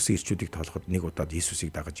 Насан турсан ирчүүдийг тоолоход нэг удаад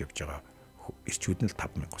Есүсийг дагаж явж байгаа ирчүүд нь л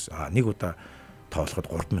 5,000 байсан. Нэг удаа тоолоход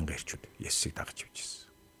 3,000 ирчүүд Есүсийг дагаж явж байсан.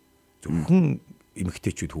 Зөвхөн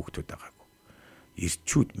эмэгтэйчүүд хүүхдүүд дагаагүй.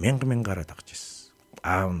 Ирчүүд мянга-мянгаараа дагаж байсан.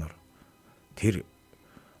 Аав нар тэр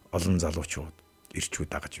олон залуучууд ирчүүд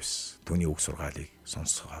дагаж байсан. Түүний үг сургаалыг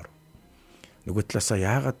сонсохоор нөгөө талаасаа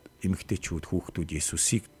яагаад эмэгтэйчүүд хүүхдүүд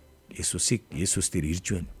Есүс дээр ирж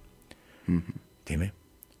байна. Тийм ээ.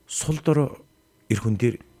 Сул дор эр хүн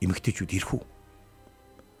дээр эмэгтэйчүүд ирэх үү?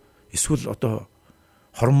 Эсвэл одоо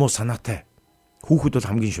хормоо санаатай хүүхэд бол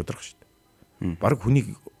хамгийн шударга шүү дээ. Бараг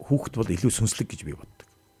хүнийг хүүхэд бол илүү сүнслэг гэж би боддог.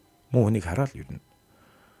 Муу хүнийг хараад ер нь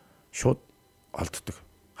шууд олддог.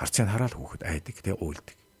 Харцыг хараад хүүхэд айдаг, тэ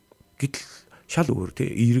уйлдаг. Гэтэл шал өөр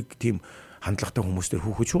тэ эерэг тийм хандлагатай хүмүүстэй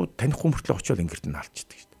хүүхэд шууд танихгүй мөртлөө очиод ингэрт нь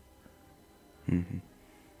алчдаг шүү дээ.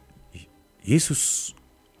 Есүс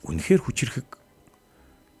үнэхээр хүчрхэг,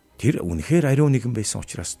 тэр үнэхээр ариун нэгэн байсан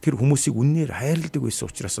учраас, тэр хүмүүсийг үннээр хайрладаг байсан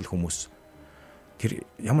учраас л хүмүүс тэр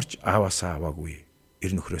ямар ч ааваасаа аваагүй,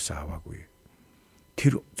 эр нөхрөөсөө аваагүй.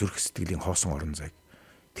 Тэр зүрх сэтгэлийн хоосон орон зайг,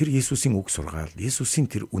 тэр Есүсийн үг сургаал, Есүсийн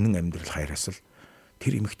тэр үнэн амьдрал хайраас л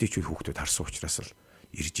тэр эмэгтэйчүүд хүүхдүүд харсан учраас л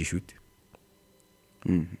ирж шүү дээ.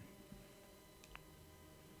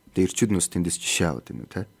 Ирчүүд нь бас тэндээс жишээ аваад байна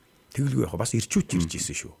уу те? Тэгэлгүй яг бас ирчүүд ирж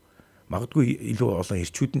исэн шүү. Магадгүй илүү олон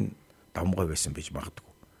ирчүүд нь давмгай байсан байж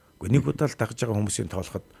магадгүй. Гэхдээ нэг удаа л дагж байгаа хүмүүсийн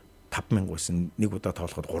тоолоход 5,000 байсан, нэг удаа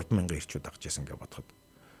тоолоход 3,000 ирчүүд дагж байсан гэж бодоход.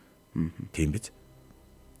 Тийм биз?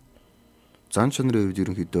 Зан чанарын хувьд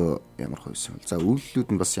ерөнхийдөө ямар хөөсөн бол. За үйлдэлүүд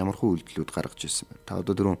нь бас ямар хөө үйлдэлүүд гаргаж ирсэн байна. Та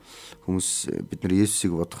одоо дөрөв хүмүүс бид нар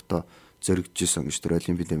Есүсийг бодохдоо зоригдож исэн гэж тэр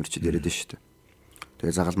олимпиад амирчид яриад байна шүү дээ.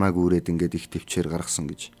 Тэгээ загалмайг үүрээд ингээд их төвчээр гаргасан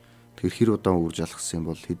гэж. Тэр хэр удаан үрж алхсан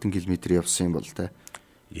бол, хэдэн километр явсан бол те.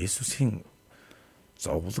 Есүсийн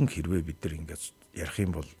зовлон хэрвээ бид нар ингээд ярих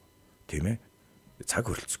юм бол тийм ээ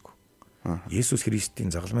цаг хөрөлцөхгүй. Есүс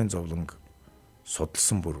Христийн загалмайн зовлонг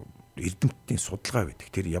судалсан бүр эрдэмтдийн судалгаа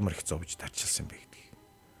байдаг. Тэр ямар их зовж тарчилсан бэ гэдэг.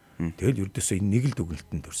 Тэгэл ердөөсөө энэ нэг л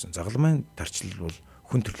дүгнэлтэнд төрсэн. Загалмайн тарчлал бол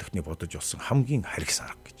хүн төрлөختний бодож олсон хамгийн харгас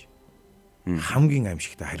арга гэж. Хамгийн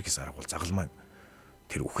аимшигтай харгас арга бол загалмайн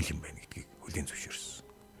тэр үхэл юм байна гэдгийг хүлээн зөвшөөрсөн.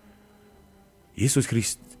 Есүс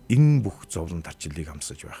Христ энэ бүх зовлон тарчлалыг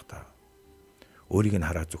амсаж байхдаа өөрийг нь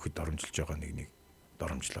хараа зүхэд доромжилж байгаа нэг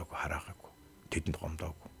доромжлоогүй, хараагаагүй, тэдэнд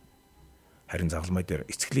гомдоогүй. Харин загалмай дээр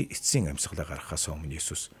эцсийн амьсгалаа гаргахаас өмнө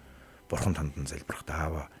Есүс Бурхан тандан залбирахдаа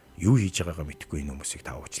аава юу хийж байгаагаа мэдэхгүй энэ хүмүүсийг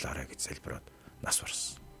та уучлаарай гэж залбираад нас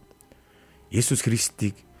барсан. Есүс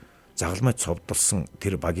Христийг загалмайд цовдлсон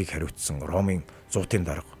тэр багийг хариуцсан Ромын зуутын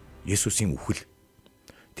дарга Есүсийн үхэл,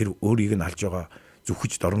 тэр өөрийг нь алж байгаа,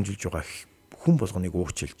 зүхэж доромжилж байгаа хүн болгоныг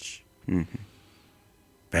уучлж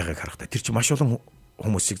байгааг харахтаа тэр чинь маш олон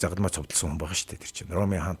хүмүүсийг загалмайд цовдлсон хүн байгаа шүү дээ. Тэр чинь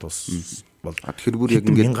Ромын хаант улс бол тэр бүр яг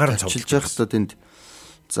ингээд цовдлж байхдаа тэнд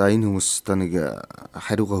за энэ хүмүүс та нэг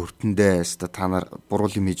хариугаа хүртэндээ та нар буруу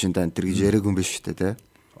юм хийж энэ тэр гэж яриаг юм биш үү те.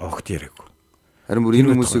 Огт яриаггүй. Харин бүр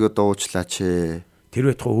энэ хүмүүсийг одоо уучлаач ээ.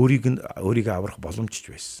 Тэр байтугай өөрийгөө аврах боломжч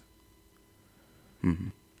байсан.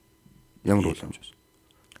 Ямар боломж вэ?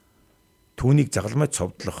 Түүнийг загалмайд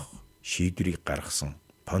цовдлох шийдвэрийг гаргасан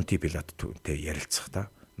Понти Пилат түүнтэй ярилцахдаа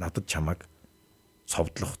надад чамайг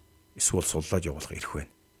цовдлох эсвэл суллаад явуулах ирэх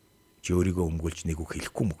байна. Чи өөрийгөө өмгөөлж нэг үг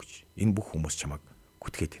хэлэхгүй мө гэж. Энэ бүх хүмүүс чамайг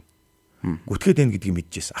гүтгээд байна. Гүтгээд байна гэдгийг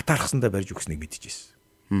мэдчихсэн. Атаархсандаа барьж өгсныг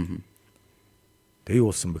мэдчихсэн. Тэгээ юу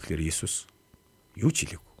болсон бэ гэхээр Есүс юу ч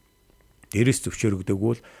хэлээгүй. Дээрээс зөвшөөрөгдөөгүй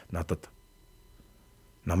бол надад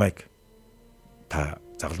намайг та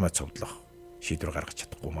загалмайд цовдлох шийдвэр гаргаж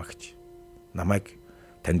чадахгүй маа гэж. Намайг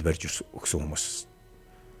танд барьж өгсөн хүмүүс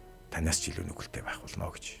танаас ч илүү нүгэлтэй байх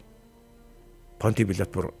болно гэж. Понти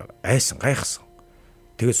Пилат бүр айсан, гайхсан.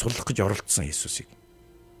 Тэгээд суллах гэж оролдсон Есүсийг.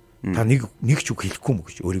 Та нэг ч үг хэлэхгүй мө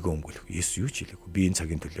гэж өөрийгөө өмгөөлөх. Есүс юу ч хэлээгүй. Би энэ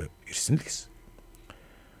цагийн төлөө ирсэн л гэсэн.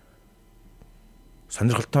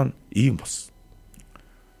 Сонирхолтой нь ийм болсон.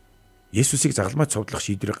 Есүсийг загалмайд цовдлох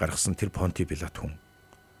шийдвэрийг гаргасан тэр Понти Пилат хүн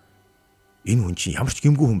энэ хүн чинь ямар ч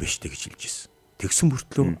гэмгүй хүн биш дээ гэж хэлж ирсэн. Тэгсэн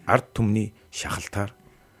мөртлөө ард түмний шахалтаар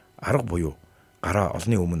арга буюу гараа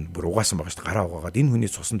олны өмнө бүр угаасан байгаа шүү дээ. Гараа угаагаад энэ хүний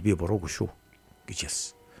цуснд би буруугүй шүү гэж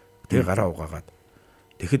хэлсэн. Тэгээ гараа угаагаад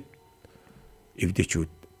тэгэхэд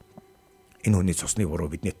эвдэчүүд энэ хүний цусны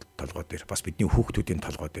буруу бидний толгой дээр бас бидний хүүхдүүдийн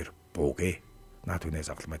толгой дээр буугээ. Наа түүнээ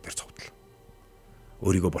загалмай дээр цовдол.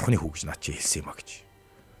 Өөрийгөө бурхны хүү гэж наад чи хэлсэн юм а гэж.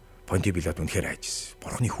 Понти Пилат үнэхээр хайжсэн.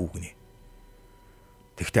 Бурхны хүү гинэ.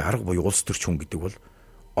 Тэгэхдээ арга буюу улс төрч хүн гэдэг бол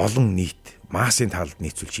олон нийт массын таалд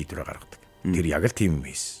нийцүүл шийдвэрээ гаргадаг. Тэр яг л тийм юм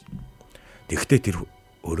хийсэн. Тэгэхдээ тэр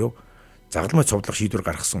өөрөө загалмай цовдлох шийдвэр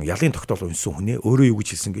гаргасан ялын тогтоол унсан хүнээ өөрөө юу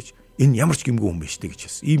гэж хэлсэн гэж энэ ямар ч гэмгүй хүн биш дээ гэж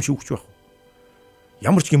хэлсэн. Ийм шүүгч байх.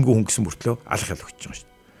 Ямар ч гэмгүй хүн гэсэн мөртлөө алах ял өгч байгаа шүү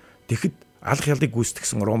дээ. Тэгэхэд алах ялыг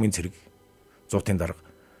гүйцэтгсэн Ромын цэрэг зуутын дарга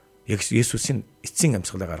Есүсийн эцсийн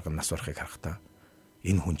амьсгалаа гарган нас барахыг харахтаа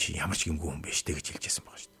энэ хүн чинь ямар ч гэмгүй хүн биш дээ гэж хэлжсэн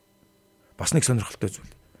байгаа шүү дээ. Бас нэг сонирхолтой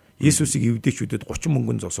зүйл. Есүсийг евдээчүүдэд 30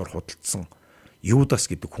 мөнгөн зосоор худалдсан Юдас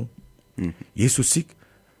гэдэг хүн Есүсийг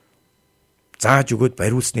зааж өгөөд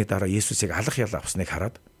бариулсны дараа Есүсийг алах ял авсныг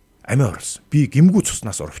хараад амиа оруулсан. Би гэмгүй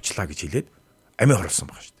цуснаас урвчлаа гэж хэлээд амиа хорлсон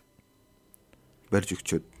байгаа шүү дээ.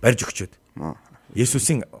 Барьж өгчөөд.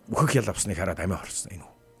 Есүсийн үхэх ял авсныг хараад амиа хорлсон энэ.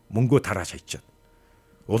 Мөнгөө тарааж хайчаад.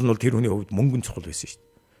 Уул нь бол тэр хүний хувьд мөнгөн чухал байсан шүү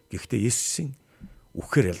дээ. Гэхдээ Есүсийн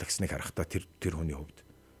үхэхээр ялгсныг харахтаа тэр хүний хувьд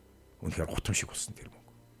үнэхээр гутам шиг болсон тэр мөнгө.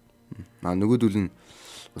 Нөгөөдөл нь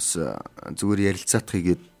бас зүгээр ярилцаат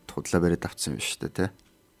хийгээд худлаа бариад авцсан юм шүү дээ, тэ.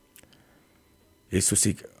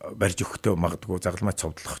 Есүсийг барьж өгөхдөө магадгүй загалмай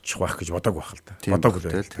цовдлохчих байх гэж бодоагүй байх л да. Бодоагүй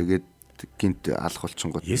л байл. Тэгээд гинт алах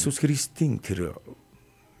болчихгоо. Есүс Христийн тэр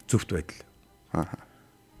зөвхт байдал.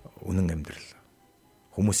 Үнэн амьдрал.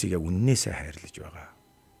 Хүмүүсийг яг үннээсээ хайрлаж байгаа.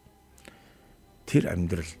 Тэр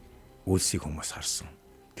амьдрал үйлсийг хүмүүс харсан.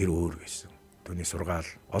 Тэр өөр байсан. Түүний сургаал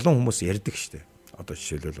олон хүмүүс ярьдаг штэ. Одоо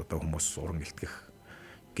жишээлбэл одоо хүмүүс уран илтгэх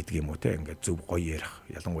гэдэг юм уу те, ингээд зөв гоё ярих.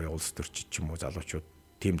 Ялангуяа улс төрчид ч юм уу залуучууд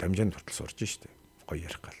тийм дамжаанд хүртэл сурж штэ. Гоё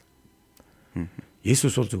ярих гал.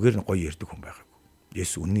 Есүс бол зүгээр нь гоё ярьдаг хүн байгаагүй.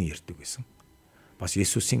 Есүс үнэн ярьдаг байсан. Бас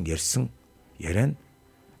Есүсийн ярьсан яриа нь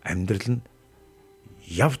амьдрал нь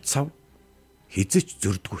яв цав хизэж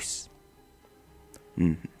зөрдгөө байсан.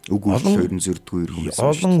 Үг хоёр нь зөрдгөө ирэх юм.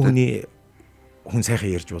 Олон хүн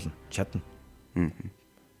сайхан ярьж болно, чадна.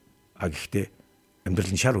 Гэхдээ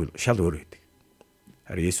амьдрал нь шал өөр байдаг.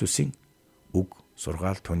 Харин Есүсийн үг,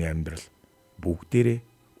 сургаал, түүний амьдрал бүгдээрээ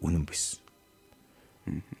үнэн байсан.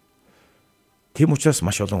 Тийм учраас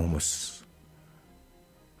маш олон хүмүүс,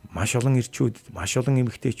 маш олон ирчүүд, маш олон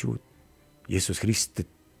эмэгтэйчүүд Есүс Христэд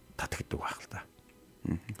татагддаг байх л да.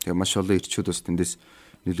 Тэгээ маш олон ирчүүд бас тэндээс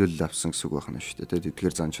нөлөөлөл авсан гэсэн үг байна шүү дээ.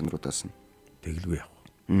 Тэдгээр зан чанаруудаас нь тэгэлгүй яах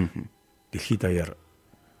вэ? Дэлхийд даяар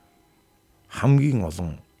хамгийн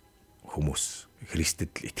олон хүмүүс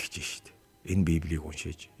Христэд л итгэж шүү дээ. Энэ Библийг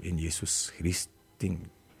уншиж, энэ Есүс Христийн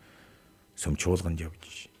сүм чуулганд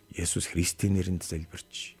явж, Есүс Христийн нэрээр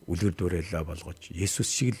залбирч, үлгэр дуурайлаа болгож, Есүс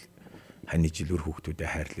шиг л хань жилүр хүүхдүүдэд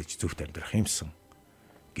хайрлаж зөвхт амьдрах юмсан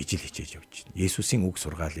гэж л хичээж явж байна. Есүсийн үг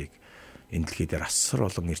сургаалыг энэ дэлхий дээр асар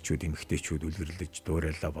олон ирчүүд, эмэгтэйчүүд үлгэрлэж,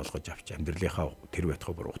 дуурайлаа болгож авч, амьдралынхаа тэр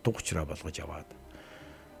байтугай бүр утга учраа болгож аваад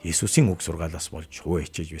Есүсийн үг сургаалаас болж хуваа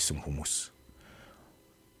хичээж байсан хүмүүс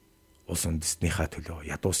улс үндэстнийхаа төлөө,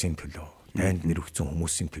 ядуусын төлөө, дайнд нэр өгсөн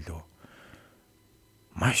хүмүүсийн төлөө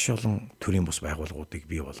маш олон төрлийн бус байгууллагуудыг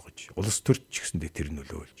бий болгож, улс төрч ч гэсэндээ тэр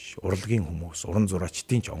нөлөөлж, урлагийн хүмүүс, уран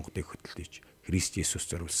зураачдын ч онгодыг хөдөлж, Христ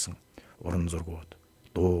Есүс зориулсан уран зургууд,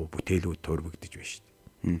 дуу, бүтээлүүд төрбөгдөж байна шүү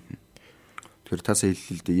дээ. Тэр тасаа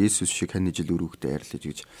хэллээ Есүс шиг хань жил өрөвхтэй хайрлаж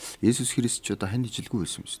гэж. Есүс Христ ч одоо хань жилгүй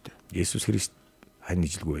байсан юм шүү дээ. Есүс Христ хань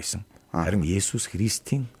жилгүй байсан. Харин Есүс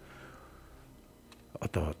Христийн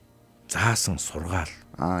одоо заасан сургаал.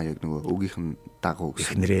 Яг нөгөө өгийнх нь дагуу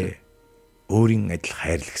гэсэн. Эхнэрээ өөрийн адил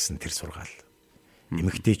хайрлагсан тэр сургаал.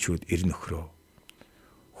 Эмэгтэйчүүд эр нөхрөө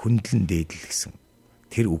хүндлэн дээдэл гэсэн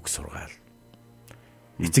тэр үг сургаал.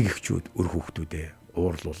 Эцэг эхчүүд өр хүүхдүүдээ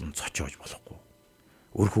уурлуулан цочоож болохгүй.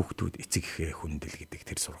 Өр хүүхдүүд эцэг эхээ хүндэл гэдэг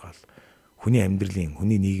тэр сургаал. Хүний амьдралын,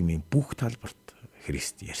 хүний нийгмийн бүх талбарт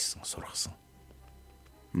Христ ярьсан, сургасан.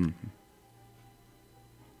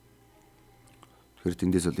 Тэр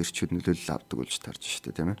тэндээс бол ирчүүд нөлөөлөл авдаг болж тарж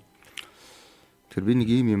штэ тийм ээ. Тэр би нэг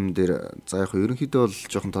юм дээр за яг ерөнхийдөө бол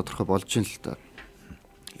жоохон тодорхой болж ин л та.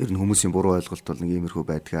 Ер нь хүмүүсийн буруу ойлголт бол нэг иймэрхүү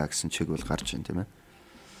байдгаа гэсэн чиг бол гарч ин тийм ээ.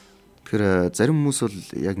 Тэгэхээр зарим хүмүүс бол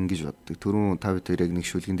яг ингэж боддог. Түрүүн тав дээр яг нэг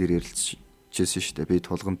шүлгэн дээр ярилцчихсэн штэ. Би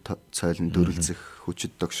тулгын цойлон дөрүлзэх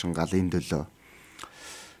хүчит догшин галын төлөө.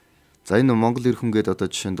 За энэ Монгол Эр Хүн гээд одоо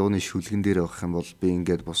жишээ нь дууны шүлгэн дээр авах юм бол би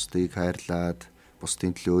ингээд бусдыг хайрлаад,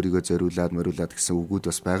 бусдын төлөө өөрийгөө зориулаад, мориулаад гэсэн үгүүд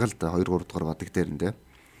бас байгаа л да 2 3 дугаар бадаг дээр нь те.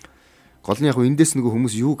 Гол нь яг эндээс нөгөө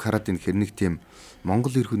хүмүүс юуг хараад ийн гэхэр нэг тийм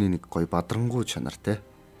Монгол Эр Хүний нэг гоё бадрангуй чанар те.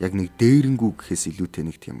 Яг нэг дээрэнгүү гэхээс илүүтэй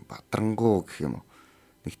нэг тийм бадрангуй гэх юм уу.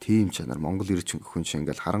 Нэг тийм чанар Монгол Эр Хүн шиг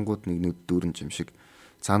ингээл харангууд нэг нүд дүүрэн юм шиг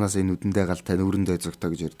цаанаас энэ нүдэндээ галтай нүрэндээ зогтоо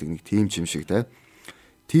гэж ярьдаг нэг тийм юм шиг те.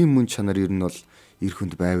 Тийм мөн чанар ер нь бол Эр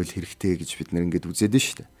Хүнд байвал хэрэгтэй гэж бид нэр ингээд үзээд нь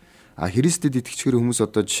шүү дээ. Христэд итгэжгээр хүмүүс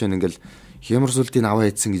одоо жишээ нь ингээл хямрсуултын аваа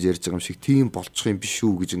ийдсэн гэж ярьж байгаа юм шиг тийм болчих юм биш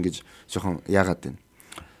үү гэж ингэж жоохон яагаад байна.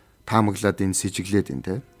 Таамаглаад энэ сэжиглээд энэ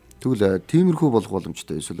те. Тэгвэл тиймэрхүү болох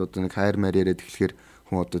боломжтой. Эсвэл одоо нэг хайр маяр яриад эхлэхээр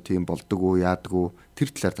хүн одоо тийм болдог уу, яадаг уу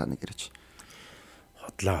тэр талаар та нэг ярьж.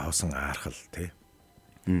 Хотлоо хоосон аархал те.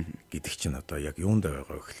 Гэдэг чинь одоо яг юунд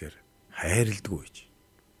байгаа вэ гэхээр хайрладгүй гэж.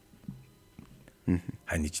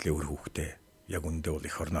 Ханижлээ өр хүүхдээ яг үндэ бол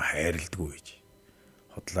эх орноо хайрладгүй гэж.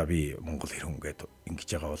 Хотлоо би Монгол Эр Хүн гээд ингэж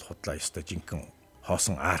байгаа бол хотлоо ёстой жинхэнэ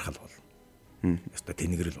хоосон аархал бол. Ёстой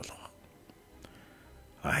тэнэгрэл болох.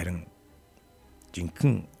 Харин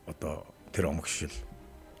жинхэнэ одоо тэр омгшил,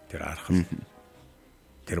 тэр аархал,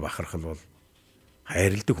 тэр бахархал бол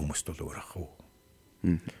хайрладаг хүмүүст бол өөр ах уу.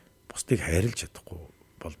 Бусдыг хайрлаж чадахгүй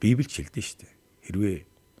бол Библи хэлдэг шүү дээ. хэрвээ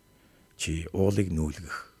чи уулыг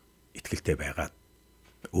нүүлгэх итгэлтэй байгаад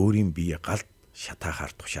өөрийн бие галд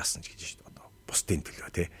шатаахаар тушаасан ч гэж одоо бусдын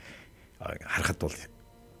төлөө тий харахад бол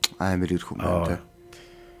амар ирэх юм байна тий.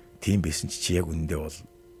 Тийм байсан чи яг үндэ бол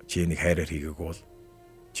чи нэг хайраар хийгээг бол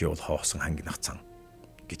чи бол хоосон ханги нацсан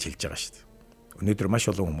гэж хэлж байгаа шүү дээ. Өнөөдөр маш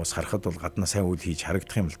олон хүмүүс харахад бол гаднаа сайн үйл хийж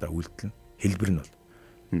харагдах юм л да, үйлдэл нь хэлбэр нь бол.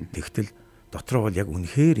 Тэгтэл дотроо бол яг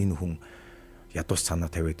үнэхээр энэ хүн ядуус санаа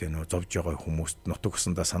тавиад байна уу, зовж байгаа хүмүүст нутаг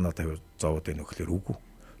усандаа санаа тавиад зовоод байна уу гэхээр үгүй.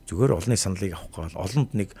 Зүгээр олонний саналыг авах гал,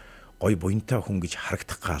 олонд нэг гой буянтай хүн гэж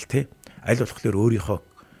харагдах гал тий. Аль болохоор өөрийнхөө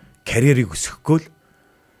карьерийг өсгөхгүй л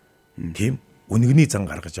тийм үнэгний зан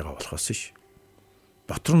гаргаж байгаа болохоос ш.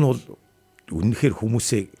 Дотор нь бол үнэхээр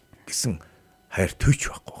хүмүүсээ гэсэн хайр төвч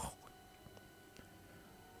байхгүй байна.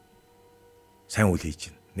 Сайн үйл хийж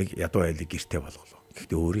байна. Нэг ядуу айлыг гэртээ болголоо.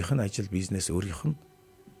 Гэхдээ өөрийнх нь ажил, бизнес, өөрийнх нь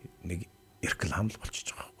нэг реклам л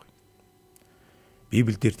болчихж байгаа байхгүй.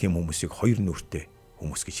 Библиэлд тийм хүмүүсийг хоёр нүртэй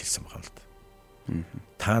хүмүүс гэж хэлсэн байгаа юм л да.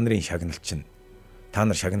 Та нарын шагнал чинь та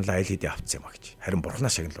нар шагналаа айл хэдий авцсан юм а гэж. Харин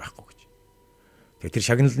бурхнаас шагнал байхгүй гэж. Тэгээ тэр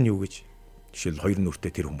шагнал нь юу гэж? Жишээл хоёр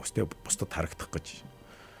нүртэй тэр хүмүүстэй бусдад харагдах гэж.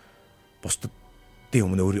 Бусдын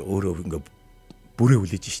өмнө өөрөө ингээ бүрээ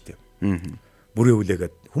хүлээж штеп. Бүрээ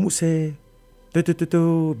хүлээгээд хүмүүсээ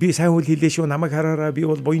би сайн үйл хийлээ шүү, намайг хараараа, би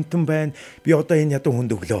бол буянтан байна. Би одоо энэ ядуу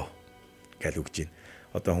хүнд өглөө гэж үгэж байна.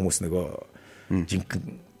 Одоо хүмүүс нөгөө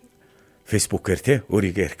жинхэнэ фэйсбүүкээр те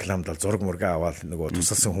өөрийгөө рекламдал зураг мурга аваад нөгөө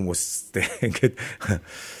тусалсан хүмүүстэй ингээд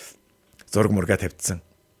зураг мурга тавьдсан.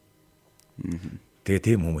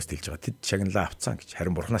 Тэгээ тийм хүмүүст хэлж байгаа. Тэд шагналаа авцсан гэж.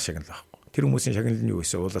 Харин бурхнаас шагнал байхгүй. Тэр хүмүүсийн шагнал нь юу вэ?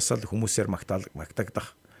 Улаасаа л хүмүүсээр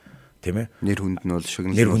магтагдах тийм ээ. Нэр хүнд нь бол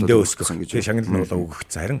шагнал нэр хүндээ өсгөх гэж. Тэр шагнал нь бол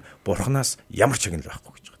өгөгдсөн. Харин бурхнаас ямар шагнал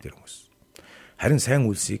байхгүй гэж байгаа тэр хүмүүс. Харин сайн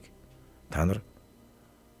үйлсийг та нар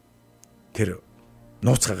тэр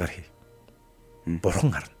нууцгаагаар хий.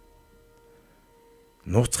 Бурхан харна.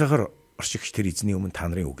 Нууцгаагаар оршигч тэр эзний өмнө та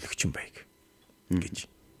нарын өглөгч юм байг гэж.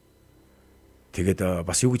 Тэгээд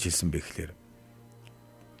бас юу гэж хэлсэн бэ гэхээр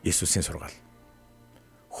Есүсийн сургаал.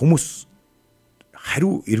 Хүмүүс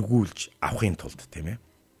хариу эргүүлж авахын тулд тийм ээ.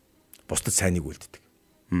 Бусдад сайныг үлддэг.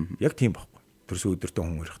 Яг тийм байхгүй. Төрсөн өдөртөө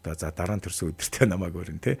хүн урихдаа за дараа нь төрсөн өдөртөө намайг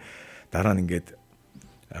өрн тий. Дараа нь ингээд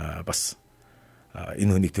бас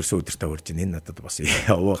энэ хүнийг төрсөн өдөртөө урьж энэ надад бас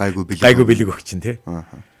гайгүй бэлэг өгч чинь тий.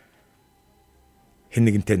 Хэн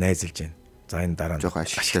нэгэнтэй найзалж байна. За энэ дараа нь жоохон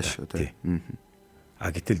ашигтай шүү тий.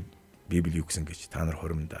 Гэтэл Библи юу гэсэн гэж та нар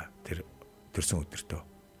хуримдаа тэр төрсөн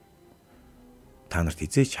өдөртөө та нарт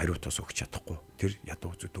эзээч хариу тус өгч чадахгүй тэр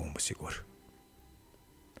ядуу зүдэн хүмүүсийг өр.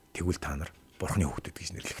 Тэгвэл та нар бурхны хүүхдүүд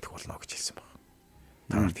гэж нэрлэгдэх болно гэж хэлсэн байна.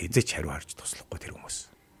 Та нарт эзээч хариу харж туслахгүй тэр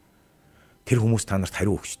хүмүүс. Тэр хүмүүс та нарт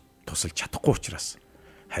хариу өгч тусалж чадахгүй учраас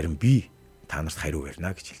харин би та нарт хариу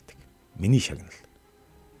барина гэж хэлдэг. Миний шагнал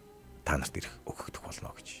та нарт ирэх өгөгдөх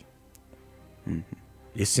болно гэж.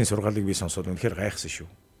 Есүсийн сургаалыг би сонсоод үнэхээр гайхсан шүү.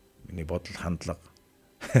 Миний бодол хандлага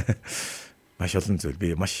маш олон зүйл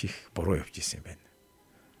би маш их буруу явж исэн юм байна.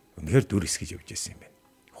 Үнэхээр дүр эсгэж явж исэн юм байна.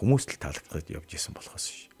 Хүмүүст л таалагдаад явж исэн болохоос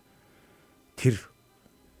ш. Тэр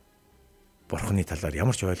бурхны талаар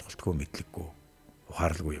ямар ч ойлголтгүй мэдлэггүй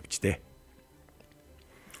ухаарлгүй явж дээ.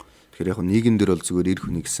 Тэгэхээр яг нийгэм дээр бол зүгээр эр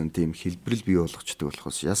хүний гэсэн тийм хэлбэрэл бий болгочдөг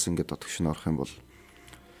болохоос яс ингээд дотгош нь орох юм бол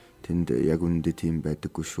тэнд яг үнэндээ тийм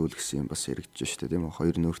байдаггүй шүү л гэсэн юм бас яригдж штэ тийм үү.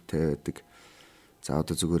 Хоёр нүртэй байдаг. За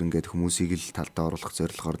одоо зүгээр ингээд хүмүүсийг л талдаа оруулах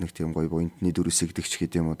зорилгоор нэг тийм гоё буянтны дүрсийг дэгч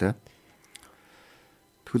гэдэг юм уу те.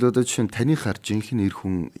 Тэгвэл одоо жишээ нь таны хар жинхэнэ эр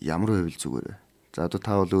хүн ямар байвал зүгээр вэ? За одоо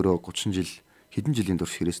та бол өөрөө 30 жил хэдэн жилийн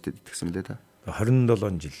турш Христэд итгэсэн лээ та?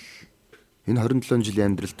 27 жил. Энэ 27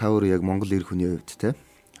 жилийн амьдрал та өөрөө яг Монгол эр хүний хувьд те.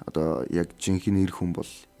 Одоо яг жинхэнэ эр хүн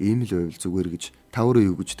бол ийм л байвал зүгээр гэж та өөрөө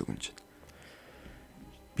юу гэж дүгнэж байна?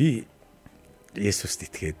 Би Есүст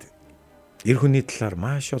итгээд эр хүний талаар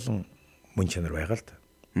маш олон мөн чанар байгаа л да.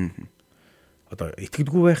 Одоо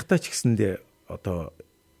итгэдэггүй байхдаа ч гэсэндээ одоо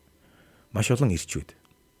маш олон ирчүүд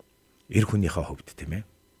эр хүнийхээ хувьд тийм ээ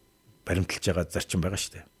баримталж байгаа зарчим байгаа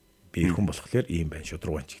шүү дээ. Би эр хүн болохоор ийм байна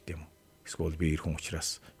шудраг байна ч гэдэг юм уу. Эсвэл би эр хүн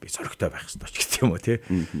учраас би зоригтой байх хэрэгтэй ч гэдэг юм уу тий.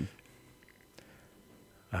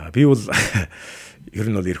 Би бол ер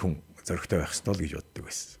нь бол эр хүн зоригтой байх хэрэгтэй л гэж боддог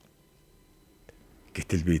байсан.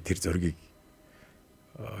 Гэтэл би тэр зоригийг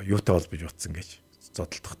юутай холбож утсан гэж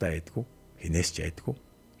зодтолдохтой айдгүй. Хинээс ч айдгүй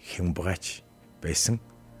хэн багаач байсан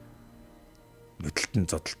нүдэлтэн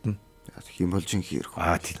зодтолтон хэм болж инх хэрэг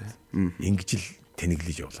ингэж л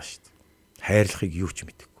тэнэглэж явлаа шүү дээ. Хайрлахыг юу ч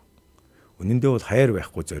мэдэхгүй. Үнэндээ бол хайр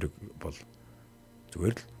байхгүй зориг бол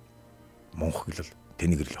зүгээр л монхоглол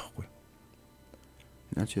тэнэгрэл байхгүй.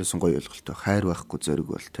 Наач ясан гоё ойлголттой хайр байхгүй зориг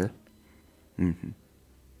бол те.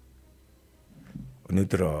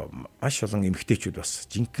 Өнөөдөр маш олон эмэгтэйчүүд бас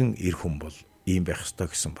жинхэнэ эр хүн бол ийм байх ёстой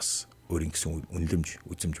гэсэн бас өөрийн гэсэн үнэлэмж,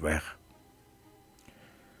 үзэмж байгаа.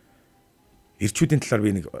 Ирчүүдийн талаар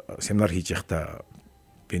би нэг семинар хийж байхдаа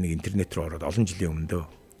би нэг интернет рүү ороод олон жилийн өмнө дөө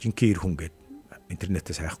жинхэнэ эр хүн гээд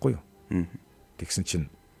интернетээс хайхгүй юу. Тэгсэн чинь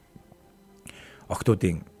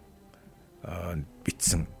октоодын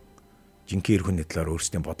бичсэн жинхэнэ эр хүний талаар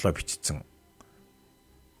өөрсдийн бодлоо бичсэн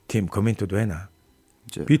тийм комментууд байна.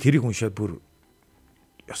 Би тэрийг уншаад бүр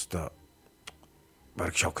яста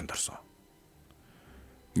бараг шоконд орсон.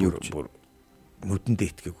 Бүр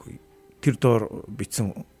нүдэндээ итгээгүй. Тэр доор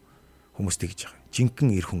бичсэн хүмүүстэй гэж байгаа.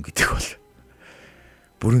 Жинхэнэ эр хүн гэдэг бол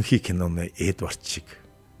бүрэнхий киноны Эдвард шиг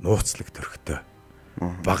нууцлаг төрхтэй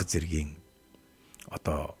баг зэргийн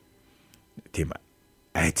одоо тийм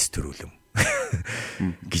айдас төрүүлэм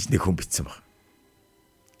гэж нэг хүн бичсэн баг.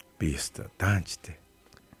 Би яста даанчтэй.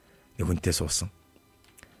 Нэг хүнтэй суусан.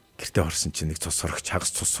 Гэртээ орсон чинь нэг цус сорогч,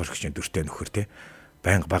 хагас цус сорогч дөртэй нөхөр те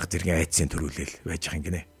байнга баг зэргийн айдсын төрүүлэл байж байгаа юм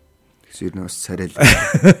гинэ. Тэгсэр нөөс царай л.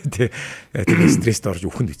 Тэгээ стресст орж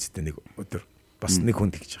үхэнд үцтэй нэг өдөр бас нэг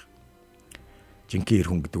хүн тэгж байгаа. Жинхэнэ эр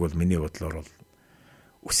хүн гэдэг бол миний бодлоор бол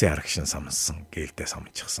үсээ арагшин самсан, гээлдээ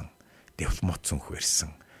самчихсан, дипломат цүнх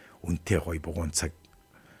барьсан, үнтэй гой бугуун цаг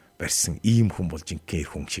барьсан ийм хүн бол жинхэнэ эр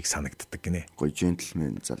хүн шиг санагддаг гинэ. Гой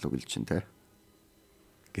джентльмен залуу гэлж чинь те.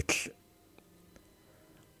 Гэтэл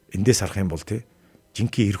эндээс харах юм бол те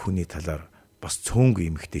жинхэнэ эр хүний талаар бас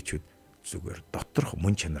цөөнгүй эмэгтэйчүүд зүгээр доторх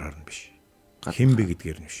мөн чанараар нь биш. Хэн бэ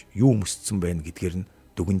гэдгээр нь биш. Юу өмсцэн байна гэдгээр нь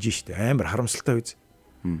дүгнэж штэ. Амар харамсалтай үз.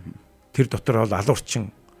 Тэр дотор бол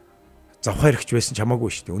алуурчин завхаарч байсан ч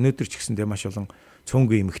хамаагүй штэ. Өнөөдөр ч гэсэндээ маш олон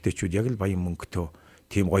цөөнгүй эмэгтэйчүүд яг л баян мөнгөтэй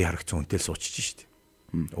тийм гоё харагцсан хүнтэй суучиж штэ.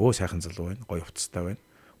 Өө сайхан залуу байна, гоё хувцастай байна,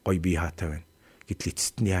 гоё бие хаатай байна. Гэтэл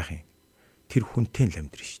эцэст нь яах юм? Тэр хүнтэй л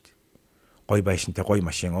амьдрын штэ. Гоё байшинтай, гоё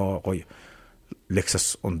машин, гоё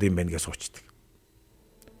Lexus ундын байна гэж суучдаг.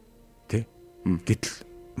 Тэ? Гэтэл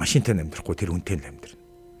машинтай амьдрахгүй тэр хүнтэй л амьдрна.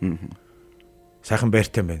 Сайхан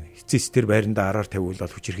байртай байна. Эцэс тэр байранда араар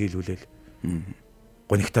тавиулаад хүчирхийлүүлээл.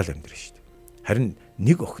 Гонигтаал амьдрын шүү дээ. Харин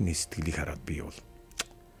нэг охины сэтгэлийг хараад би бол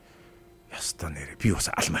ястаа нэрэ би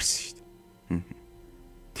бас алмаарсан шүү дээ.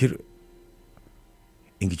 Тэр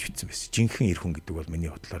ингэж битсэн байсан. Жинхэнэ эр хүн гэдэг бол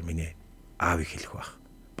миний бодлоор миний аавыг хэлэх байх.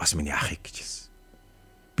 Бас миний ахыг гэж хэлсэн.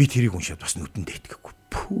 Би тэрийг уншаад бас нүдэндээ итгэхгүй.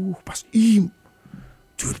 Пүүх бас ийм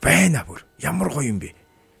зүйл байна бүр. Ямар гоё юм бэ?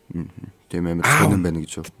 Тийм амар сонирн байна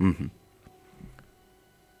гэж юу.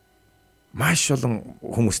 Маш олон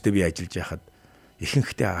хүмүүстэй би ажиллаж байхад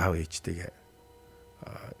ихэнхдээ аав ээжтэйгээ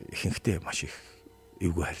ихэнхдээ маш их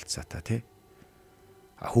эвгүй харилцаатай тий.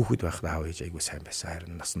 Хүүхэд байхад аав ээж айгүй сайн байсан.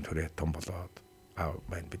 Харин насан туршид том болоод аав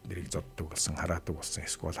маань бид нэрийг зоддог болсон, хараадаг болсон,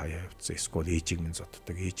 эсвэл хаяа явцсан, эсвэл ээжийг минь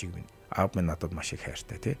зоддог, ээжийг минь аав минь надад маш их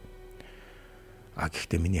хайртай тий.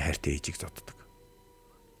 Гэхдээ миний хайртай ээжийг зоддог.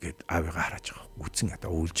 Гэт аавыгаа хараач байгаа. Үцэн ята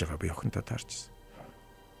уйлж байгаа би охинтой таарчсан.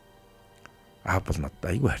 Аав бол надад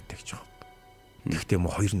айгүй хайртай гэж байгаа. Тэгтээ мө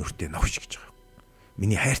хоёр нүртэй новш гэж байгаа.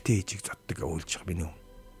 Миний хайртай ээжийг зоддог уйлж байгаа би нөө.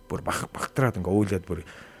 Бүр багтраад ингээ уйлаад бүр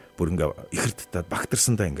ингээ ихэр татаад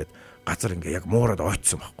багтарсандаа ингээд газар ингээ яг муураад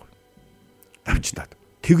ойцсон байхгүй. Давчтаад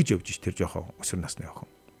тэгж явж ш тэр жоохон өсвөр насны охин.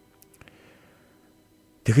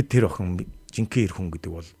 Тэгэхэд тэр охин жинхэнэ эр хүн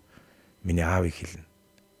гэдэг бол миний аавыг хэлнэ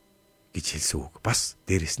гэж хэлсэн үг. Бас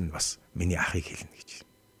дээрэс нь бас миний ахыг хэлнэ гэж.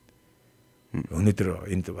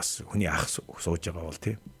 Өнөөдөр энд бас хүний ах сууж байгаа бол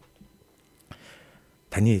тий.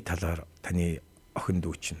 Таны талаар таны охин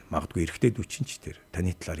дүү чинь магадгүй эрэгтэй дүү чинь ч тэр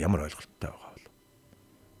таны талаар ямар ойлголттой байгаа бол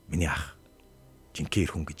миний ах жинхэнэ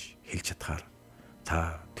эр хүн гэж хэлж чадхаар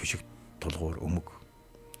та төшиг тулгуур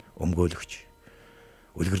өмгөөлөгч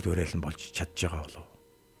үлгэр дуурайлан болж чадж байгаа болов.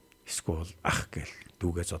 Эсвэл ах гэл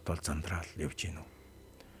дүүгээ зодоол зандраал явж гинүү.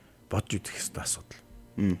 Бодж үзэх ёстой асуудал.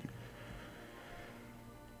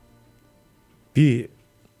 Би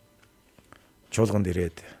чуулганд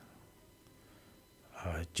ирээд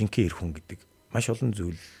жинхэнэ эр хүн гэдэг маш олон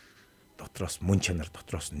зүйл дотроос мөн чанар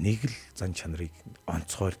дотроос нэг л зан чанарыг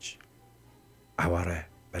онцгойлж аваарай,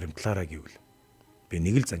 баримтлаарай гэвэл би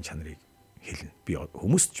нэг л зан чанарыг хэлнэ. Би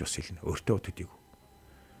хүмүүст ч бас хэлнэ. Өөртөө төдийгүй.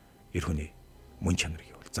 Эр хүний мөн чанар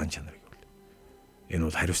гэвэл, зан чанар гэвэл энэ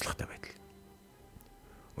бол хариуцлагатай байдал.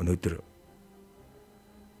 Өнөөдөр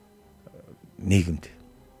нийгэмд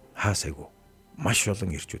хаасайгүй маш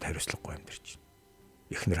олон ирчүүд хариуцлагагүй амьдарч байна.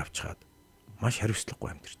 Эхнэр авчгаад маш хариуцлагагүй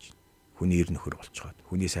амьдарч байна. Хүний эр нөхөр болцоод,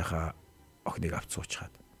 хүний сайхан охиныг авч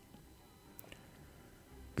суучгаад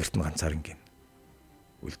гэрт нь ганцаарн гин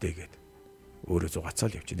үлдээгээд өөрөө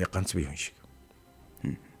зугацаал явж байна. Ганц бие хүн шиг.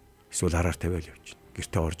 Эсвэл хараар тавиал явж байна.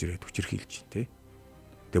 Гэртээ орж ирээд хүчирхийлж байна, тий.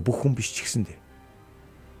 Тэгээ бүх хүн биш ч гэсэн дээ.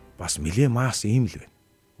 бас нэлээ маас ийм л байна.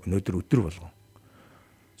 Өнөөдөр өдөр болгон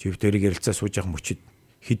живдэрийг ярилцаа сууж явах мөчид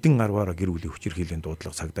хідэн гарваараа гэр бүлийн хүчирхийллийн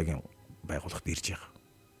дуудлага цагдаагийн байгууллагт ирж байгаа.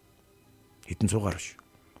 Хідэн цугаар биш.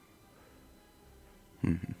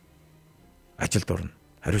 Ажилд орно,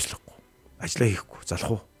 хариуцлагагүй, ажиллаа хийхгүй,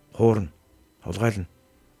 залах уу, хуурна, тулгайлна.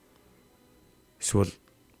 Эсвэл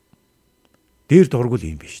дээр дургуул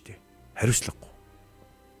юм биш үү? Хариуцлагагүй.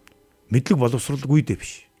 Мэдлэг боловсралгүй дээ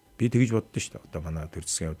биш. Би тэгж боддоо шүү дээ. Одоо манай төр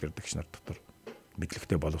засгийн удирдагч нар дотор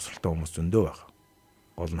мэдлэгтэй боловсралтай хүмүүс зөндөө байгаа.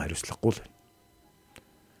 Гол нь хариуцлагагүй л байна.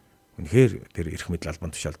 Үнэхээр тэр эрх мэдэл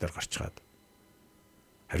албан тушаал дээр гарч чаад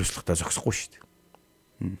хариуцлагатай зогсохгүй шүү дээ.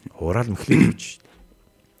 Хураал мэхлээд явж шүү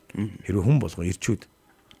дээ. Хэрвээ хүн болгоо ирчүүд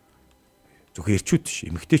зөвхөн ирчүүд ш,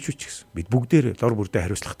 эмэгтэйчүүд ч гэсэн бид бүгдээр дор бүрдээ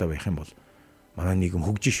хариуцлагатай байх юм бол манай нийгэм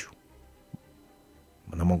хөгжиж шүү.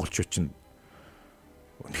 Манай монголчууд чинь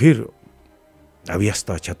үнэхээр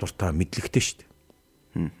авьяастай, чадвартай, мэдлэгтэй шүү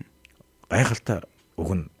дээ. Гайхалтай уг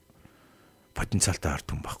нь потенциалтай ард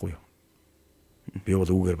хүн байхгүй юу? Би бол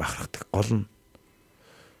үүгээр бахархдаг. Гол нь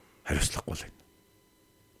хариуцлагагүй л байна.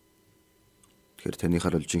 Тэгэхээр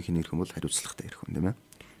танийхаар бол жинхэнэ ирэх юм бол хариуцлагатай ирэх хүн тийм ээ.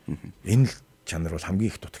 Энэ л чанар бол хамгийн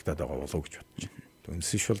их дутагтаад байгаа болов уу гэж бодож байна.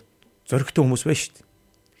 Түүнээс бол зоригтой хүмүүс байна шүү дээ.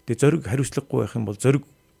 Гэтэ зориг хариуцлагагүй байх юм бол, зориг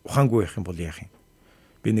ухаангүй байх юм бол яах юм?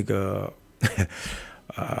 Би нэг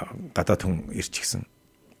гадаад хүн ирч гисэн.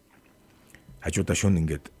 Хажуудаа шөнө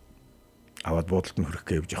ингээд аваад буудалд нь хөрөх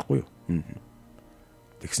гэж явж байхгүй юу?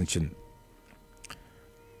 Тэгсэн чинь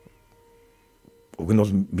уг нь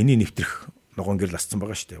бол миний нэвтрэх ногоон гэрэл асцсан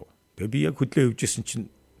байгаа шүү дээ. Тэгээ би яг хөдлөө явж исэн чинь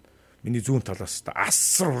миний зүүн талаас та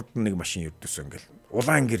асар хурдан нэг машин явдсан ингээл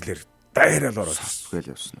улаан гэрлэр дайрал ороод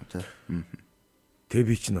тэгэл явсан уу тий. Тэгээ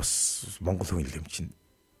би чинь бас монгол хүн юм чинь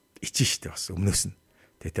ичэн штэ бас өмнөөс нь.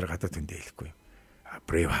 Тэгээ тэр гадаад хүндээ хэлэхгүй юм.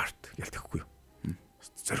 Brave heart гэлтэхгүй юу.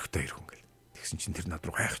 Зоригтой ирэх хүн гэл. Тэгсэн чинь тэр над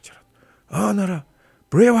руу гайхаж хараад. Нара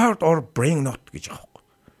brave heart or bring not гэж байгаа юм.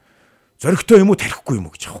 Зоригтой юм уу тарихгүй юм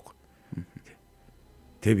уу гэж байгаа юм.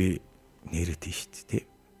 Тэгээ би нээрэт штэ тий.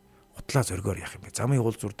 Худлаа зоргоор яах юм бэ? Замын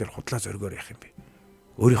уулзуур дээр худлаа зоргоор яах юм бэ?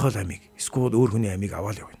 Өөрийнхөө л амийг, эсвэл өөр хүний амийг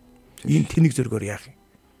аваад явна. Ийм тэнэг зоргоор яах юм?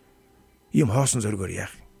 Ийм хоосон зоргоор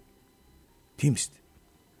яах юм? Тийм шүү дээ.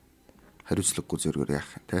 Хариуцлагагүй зоргоор яах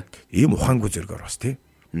юм те? Ийм ухаангүй зоргоор бас тий.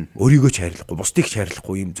 Өөрийгөө ч хайрлахгүй, бусдыг ч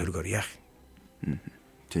хайрлахгүй ийм зоргоор яах юм?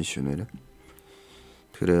 Тийм шүү нэрэ.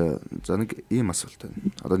 Тэгэхээр за нэг ийм асуулт байна.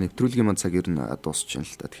 Одоо нэвтрүүлгийн маань цаг ер нь дуусчихна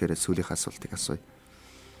л та. Тэгэхээр сүүлийнхээ асуултыг асууя.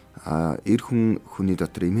 Эр хүний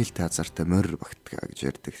дотор имэйлтэй азартай морь багтгаа гэж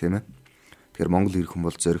ярьдаг тийм ээ. Тэгэхээр Монгол эр хүн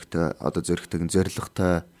бол зоригтой, одоо зоригтой,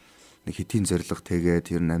 зоригтой нэг хэтийн зориг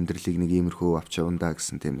тэгээд ер нь амьдралыг нэг иймэрхүү авч явандаа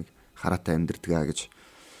гэсэн тийм нэг хараатай амьдрдгаа гэж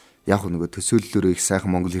яг нөгөө төсөөллөөрөө их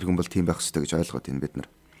сайхан Монгол эр хүн бол тийм байх хэрэгтэй гэж ойлгоод байна бид нар.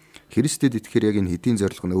 Христэд итгэхээр яг энэ хэтийн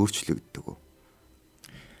зориг нь өөрчлөгддөг үү?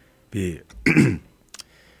 Би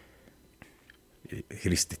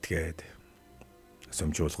Христ итгээд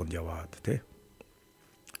сүмжуулганд яваад тий.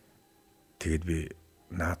 Тэгэд би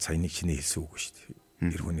наад саяны чиний хэлсэн үг шүү дээ.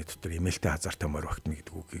 Эр хүний дотор имэйлтэй хазаартай морь багтна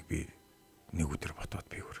гэдэг үгийг би нэг өдөр бодоод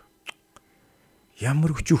би өөр.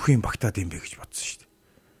 Ямар өчүүхэн багтаад юм бэ гэж бодсон шүү дээ.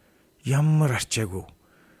 Ямар арчаагүй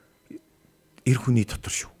эр хүний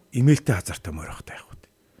дотор шүү. Имэйлтэй хазаартай морь багтаа явах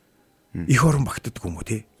үү. Их орон багтдаг юм уу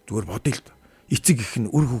те? Зүгээр бодъё л. Эцэг их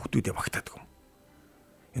нь өр хүүхдүүдээ багтаадаг юм.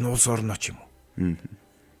 Энэ улс орноо ч юм уу.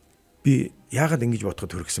 Би яагаад ингэж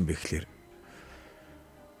бодоход хүргэсэн бэ гэхээр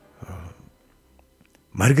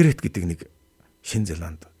Маргарет гэдэг нэг Шинэ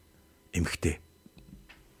Зеланд эмэгтэй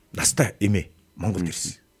настай эмээ Монголд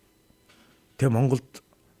ирсэн. Тэгээ Монголд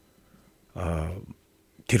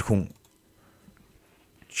тэр хүн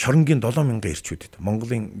шоронгийн 7,000 ирчүүдэд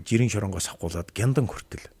Монголын жирийн шоронгоос авахгуулаад гяндан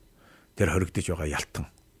хүртэл тэр хоригдож байгаа ялтан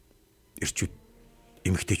ирчүүд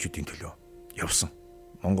эмэгтэйчүүдийн төлөө явсан.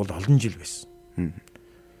 Монголд олон жил байсан.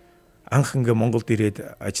 Анх ингээ Монголд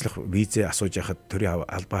ирээд ажиллах визээ асууж яхад төрийн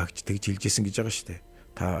албаа хаагч тэгж хэлжсэн гэж байгаа шүү дээ.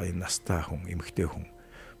 Та энэ настай хүн, эмэгтэй хүн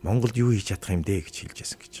Монголд юу хийж чадах юм бэ гэж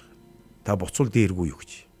хэлжсэн гэж байгаа. Та буцвал дээргүй юу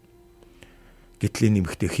гэж. Гэтэл энэ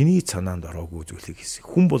эмэгтэй хэний санаанд ороогүй зүйлийг хийсэн.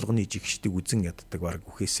 Хүн болгоны жигшдэг үзэн яддаг баг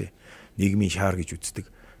үхээсээ нийгмийн шаар гэж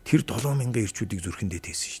үздэг. Тэр 7,000 ирчүүдийг зүрхэндээ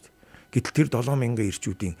тээсэн шүү дээ. Гэтэл тэр 7,000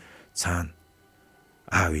 ирчүүдийн цаана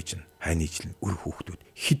аав ээж нь, хань ижил нь, өр хүүхдүүд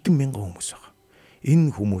хэдэн мянган хүмүүс байгаа.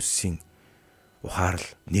 Энэ хүмүүсийн ухаарл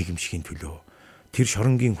нийгэмшгийн төлөө тэр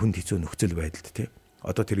шоронгийн хүнд хэцүү нөхцөл байдалд тий.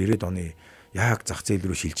 Одоо тэр 90-ад оны яг зах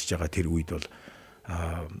зээл рүү шилжиж байгаа тэр үед бол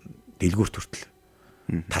дэлгүүрт хүртэл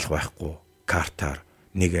талах байхгүй картаар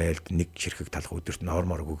нэг айлд нэг ширхэг талах өдөрт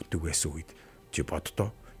нормоор өгдөг байсан үед чи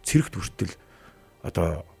боддоо цэрэгт хүртэл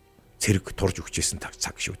одоо цэрэг турж өгчээсэн цаг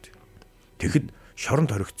шүү дээ. Тэгэхэд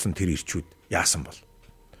шоронд хоригдсон тэр ирчүүд яасан бол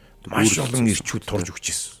Маш олон ирчүүд турж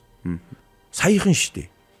өгчээсэн. Саяхан шүү дээ.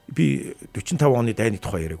 Би 45 оны дайны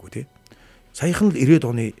тухай яриаггүй тий. Саяхан л 90-ад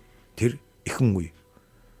оны тэр ихэнх үе.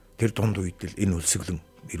 Тэр дунд үед л энэ өлсгөлэн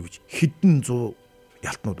ирвэж хэдэн зуун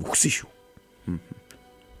ялтнууд үхсэн шүү.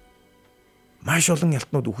 Маш олон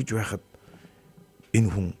ялтнууд үхэж байхад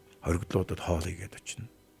энэ хүн хоригдлуудад хоол игээд очино.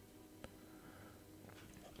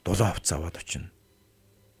 Дулаан хувцас аваад очино.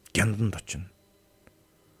 Гянданд очино.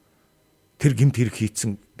 Тэр гэмт хэрэг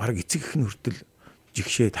хийцэн бараг эцэг ихэн хүртэл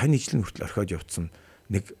жигшээ тань ижлэн хүртэл орхиод явцсан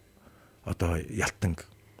нэг одоо ялтанг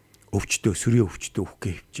өвчтөө сүрийн өвчтөө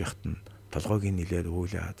үхгээ хөвж яхад нь толгойг нилээд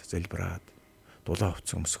уйлаад залбираад дулаан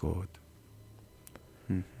хувцас өмсгөөд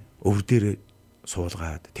өвөр дээрээ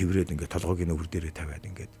суулгаад тэврээд ингээд толгойг өвөр дээрээ тавиад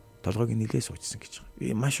ингээд толгойг нилээ суучсан гэж байгаа.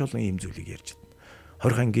 Би маш олон ийм зүйлийг ярьж байна.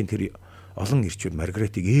 20 ангийн тэр олон ирчүүд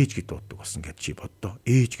Маргаретыг ээж гэж дууддаг болсон гэж чи боддоо.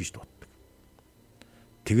 Ээж гэж дууддаг.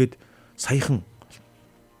 Тэгэд саяхан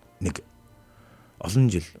нэг олон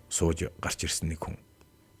жил сууж гарч ирсэн нэг хүн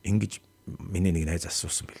ингэж миний нэг найз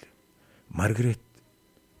асуусан билээ. Маргарет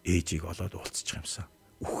ээжийг олоод уулзчих юмсан.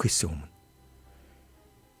 Үхэхээс өмнө.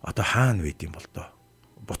 Одоо хаана байд юм бол доо?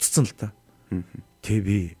 Буцсан л та. Тэ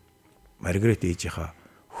би Маргарет ээжийнхаа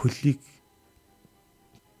хөллийг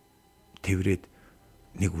тэврээд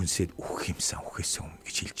нэг үнсээд үхэх юмсан үхэхээс өмнө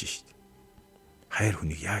гэж хэлж шít. Хайр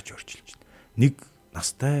хүнийг яаж орчилж байна? Нэг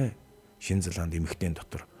настай Шинэ Зеланд эмэгтэйн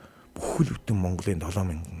дотор бүхэл бүтэн Монголын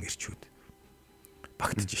 7000 ирчүүд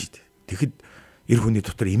багтаж шít. Тэгэхэд эр хүний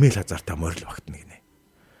дотор имэйл хазаартаа морил багтна гинэ.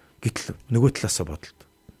 Гэтэл нөгөө талаасаа бодолт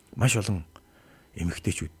маш олон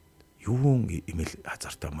эмэгтэйчүүд юун имэйл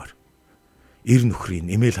хазаартаа морь. Эр нөхрийн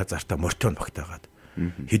имэйл хазаартаа мортон багтаагаад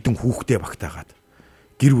хэдэн хүүхдээ багтаагаад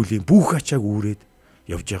гэр бүлийн бүх ачааг үүрээд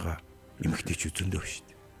явж байгаа эмэгтэйчүүд зөндөө шít.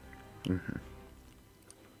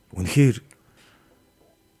 Үнэхээр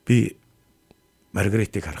би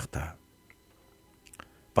Маргаретыг харахтаа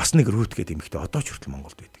бас нэг Рут гэдэг эмэгтэй одоо ч хүртэл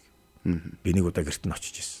Монголд байдаг. Би нэг удаа гэрт нь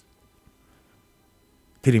очиж ирсэн.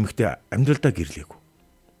 Тэр эмэгтэй амьдралдаа гэрлээгүй.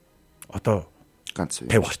 Одоо ганц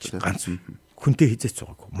 50 гарч ганц хүнтэй хизээч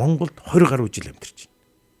цугаагүй. Монголд 20 гаруй жил амьдарч байна.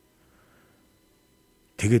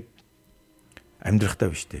 Тэгээд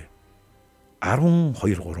амьдрахтаа биш дээ. 12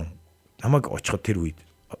 3 намайг очиход тэр үед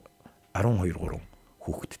 12 3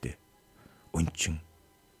 хүүхэдтэй. Өнчин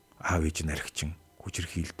аав ээж наригчин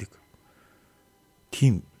хүчрхийлдэг.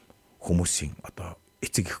 Тим хүмүүсийн одоо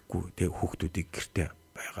эцэг ихгүй тэг хүүхдүүдийг гэртээ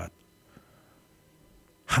байгаад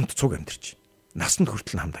хамт цуг амьдарч байна. Насанд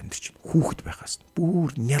хүртэл хамт амьдарч байна. Хүүхэд байхаас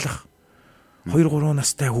бүр нялах 2 3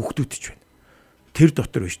 настай хүүхдүүд ч байна. Тэр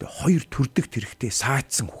дотор биш дээ 2 төрдөг тэрэгтэй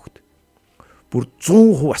саачсан хүүхэд. Бүр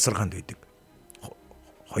 100% асаргаанд байдаг.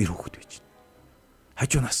 2 хүүхэд байж байна.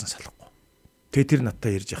 Хажуу нас нь салахгүй. Тэгээ тэр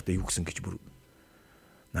надтай ярьж байхдаа юу гэсэн гэж бүр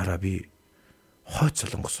нараа би хойд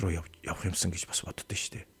солонгос руу явах юмсан гэж бас боддоо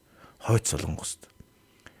штэ. Хойд солонгост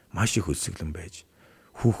маш их өлсгөлэн байж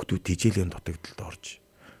хүүхдүүд тижээлийн дутагдалд орж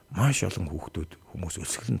маш олон хүүхдүүд хүмүүс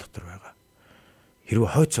өлсгөлэн дотор байгаа.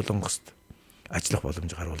 Хэрвээ хойд солонгост ажиллах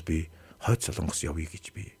боломж гарвал би хойд солонгос явъя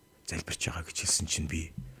гэж би залбирч байгаа гэж хэлсэн чинь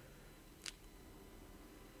би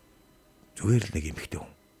зүгээр л нэг эмэгтэй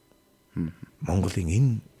хүн. Монголын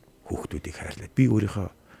энэ хүүхдүүдийг хайрлаад би өөрийнхөө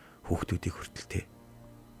хүүхдүүдийг хүртэл те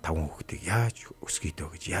 5 хүүхдийг яаж өсгийдөө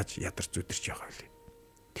гэж яаж ядарч зүдэрч байгаа вэ?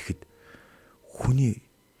 Тэгэхэд хүний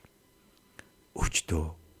өвчтөө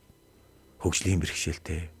хөгжлийн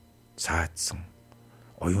бэрхшээлтэй саадсан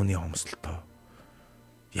оюуны хомсолтой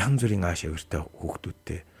янз бүрийн ааш авиртай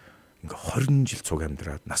хүүхдүүдтэй ингээ 20 жил цуг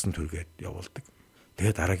амьдраад насан туршид явуулдаг.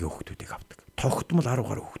 Тэгээд дараагийн хүүхдүүдийг авдаг. Тогтмол 10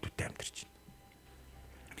 гаруй хүүхдүүдтэй амьдарч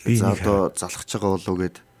байна. За одоо залхаж байгаа болов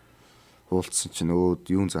гэд уулцсан чинь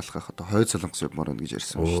юун залхах одоо хойд солонгос явмаар байна гэж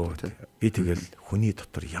ярьсан шүү дээ. Би тэгэл хүний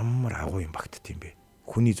дотор ямар агуу юм багтд юм бэ?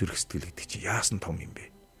 Хүний зүрх сэтгэл гэдэг чинь яасан том юм бэ?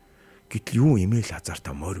 Гэтэл юу имэйл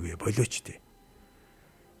хазаартаа морь вэ? Болооч дээ.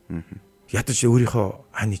 Ядаж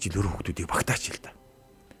өөрийнхөө хааны жил өр хүүхдүүдийг багтаач л да.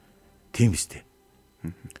 Тийм үстэй.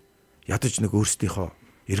 Ядаж нэг өөрсдийнхөө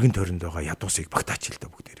эргэн тойронд байгаа ядуусыг багтаач л да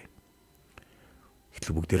бүгдээрээ.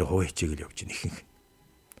 Гэтэл бүгдээрээ хуваа хичээгэл явж ийн ихэнх.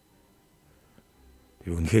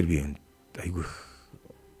 Тэр үнэхээр би айгүй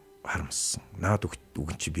харамссан. Наад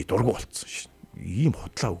үгэн чи би дургу болцсон шин. Ийм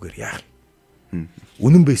худлаа үгээр яах.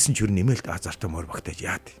 Үнэн байсан ч юу нэмэлт азартаа морь багтааж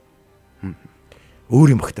яад.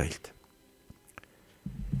 Өөр юм багтаа л да.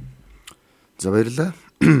 За баярлалаа.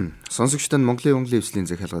 Сонсогчдод Монголын эвслийн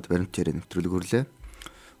захиалгат баримт яриа нэвтрүүлэг хүрлээ.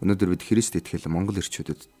 Өнөөдөр бид Христ итгэл Монгол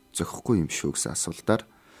ирчүүдэд зохихгүй юм шүү гэсэн асуултаар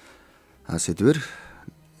сэдвэр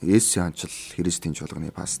Есүсийн Хаанчлал Христийн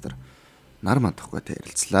Чуулганы пастор Нармандах МЭЭ-тэй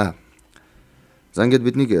ярилцлаа. За ингээд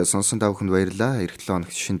биднийг сонсон та бүхэнд баярлалаа. Эх 7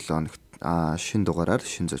 хоногт шинэ 7 хоногт шин дугаараар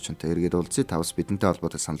шин зочинтой эргээд уулзъя. Тавс бидэнтэй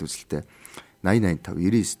холбоотой санал үзэлтэй 8085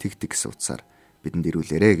 99 тэгтэг гэсэн утсаар бидэнд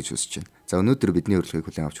ирүүлээрэ гэж хүсэж байна. За өнөөдөр бидний урилгыг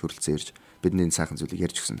хүлээн авч хүрэлцэн ирж бидний сайхан зүйлийг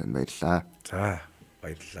ярьж өгсөн танд баярлалаа. За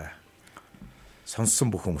баярлалаа.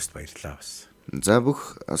 Сонссон бүх хүмүүст баярлалаа бас. За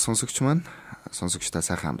бүх сонсогч маань сонсогчдаа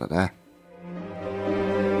сайхан амраарай.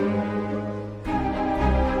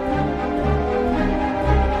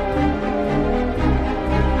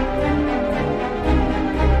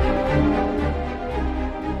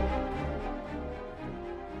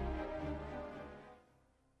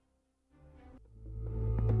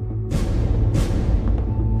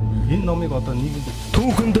 Энэ номыг одоо нийгэмд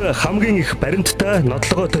түүхэнд хамгийн их баримттай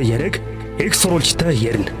нотлогоотой яриаг их сурвалжтай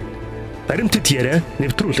ярина. Баримтат яриа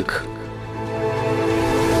нэвтрүүлэг.